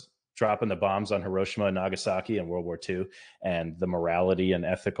about was dropping the bombs on Hiroshima and Nagasaki in World War II and the morality and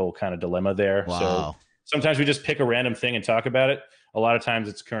ethical kind of dilemma there. Wow. So sometimes we just pick a random thing and talk about it. A lot of times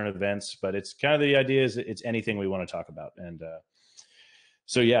it's current events, but it's kind of the idea is it's anything we want to talk about. And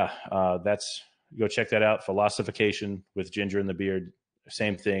go check that out. Philosophication with Ginger and the Beard.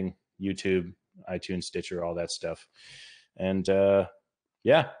 Same thing. YouTube, iTunes, Stitcher, all that stuff. And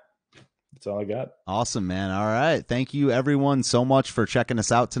That's all I got. Awesome, man. All right. Thank you, everyone, so much for checking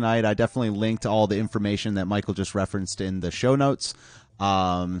us out tonight. I definitely linked all the information that Michael just referenced in the show notes.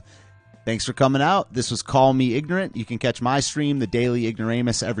 Thanks for coming out. This was Call Me Ignorant. You can catch my stream, The Daily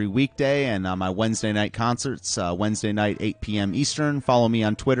Ignoramus, every weekday, and my Wednesday night concerts, Wednesday night, 8 p.m. Eastern. Follow me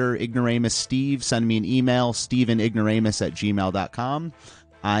on Twitter, Ignoramus Steve. Send me an email, stevenignoramus@gmail.com.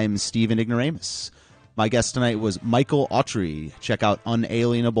 I'm Steven Ignoramus. My guest tonight was Michael Autery. Check out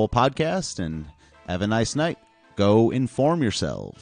Unalienable podcast, and have a nice night. Go inform yourselves.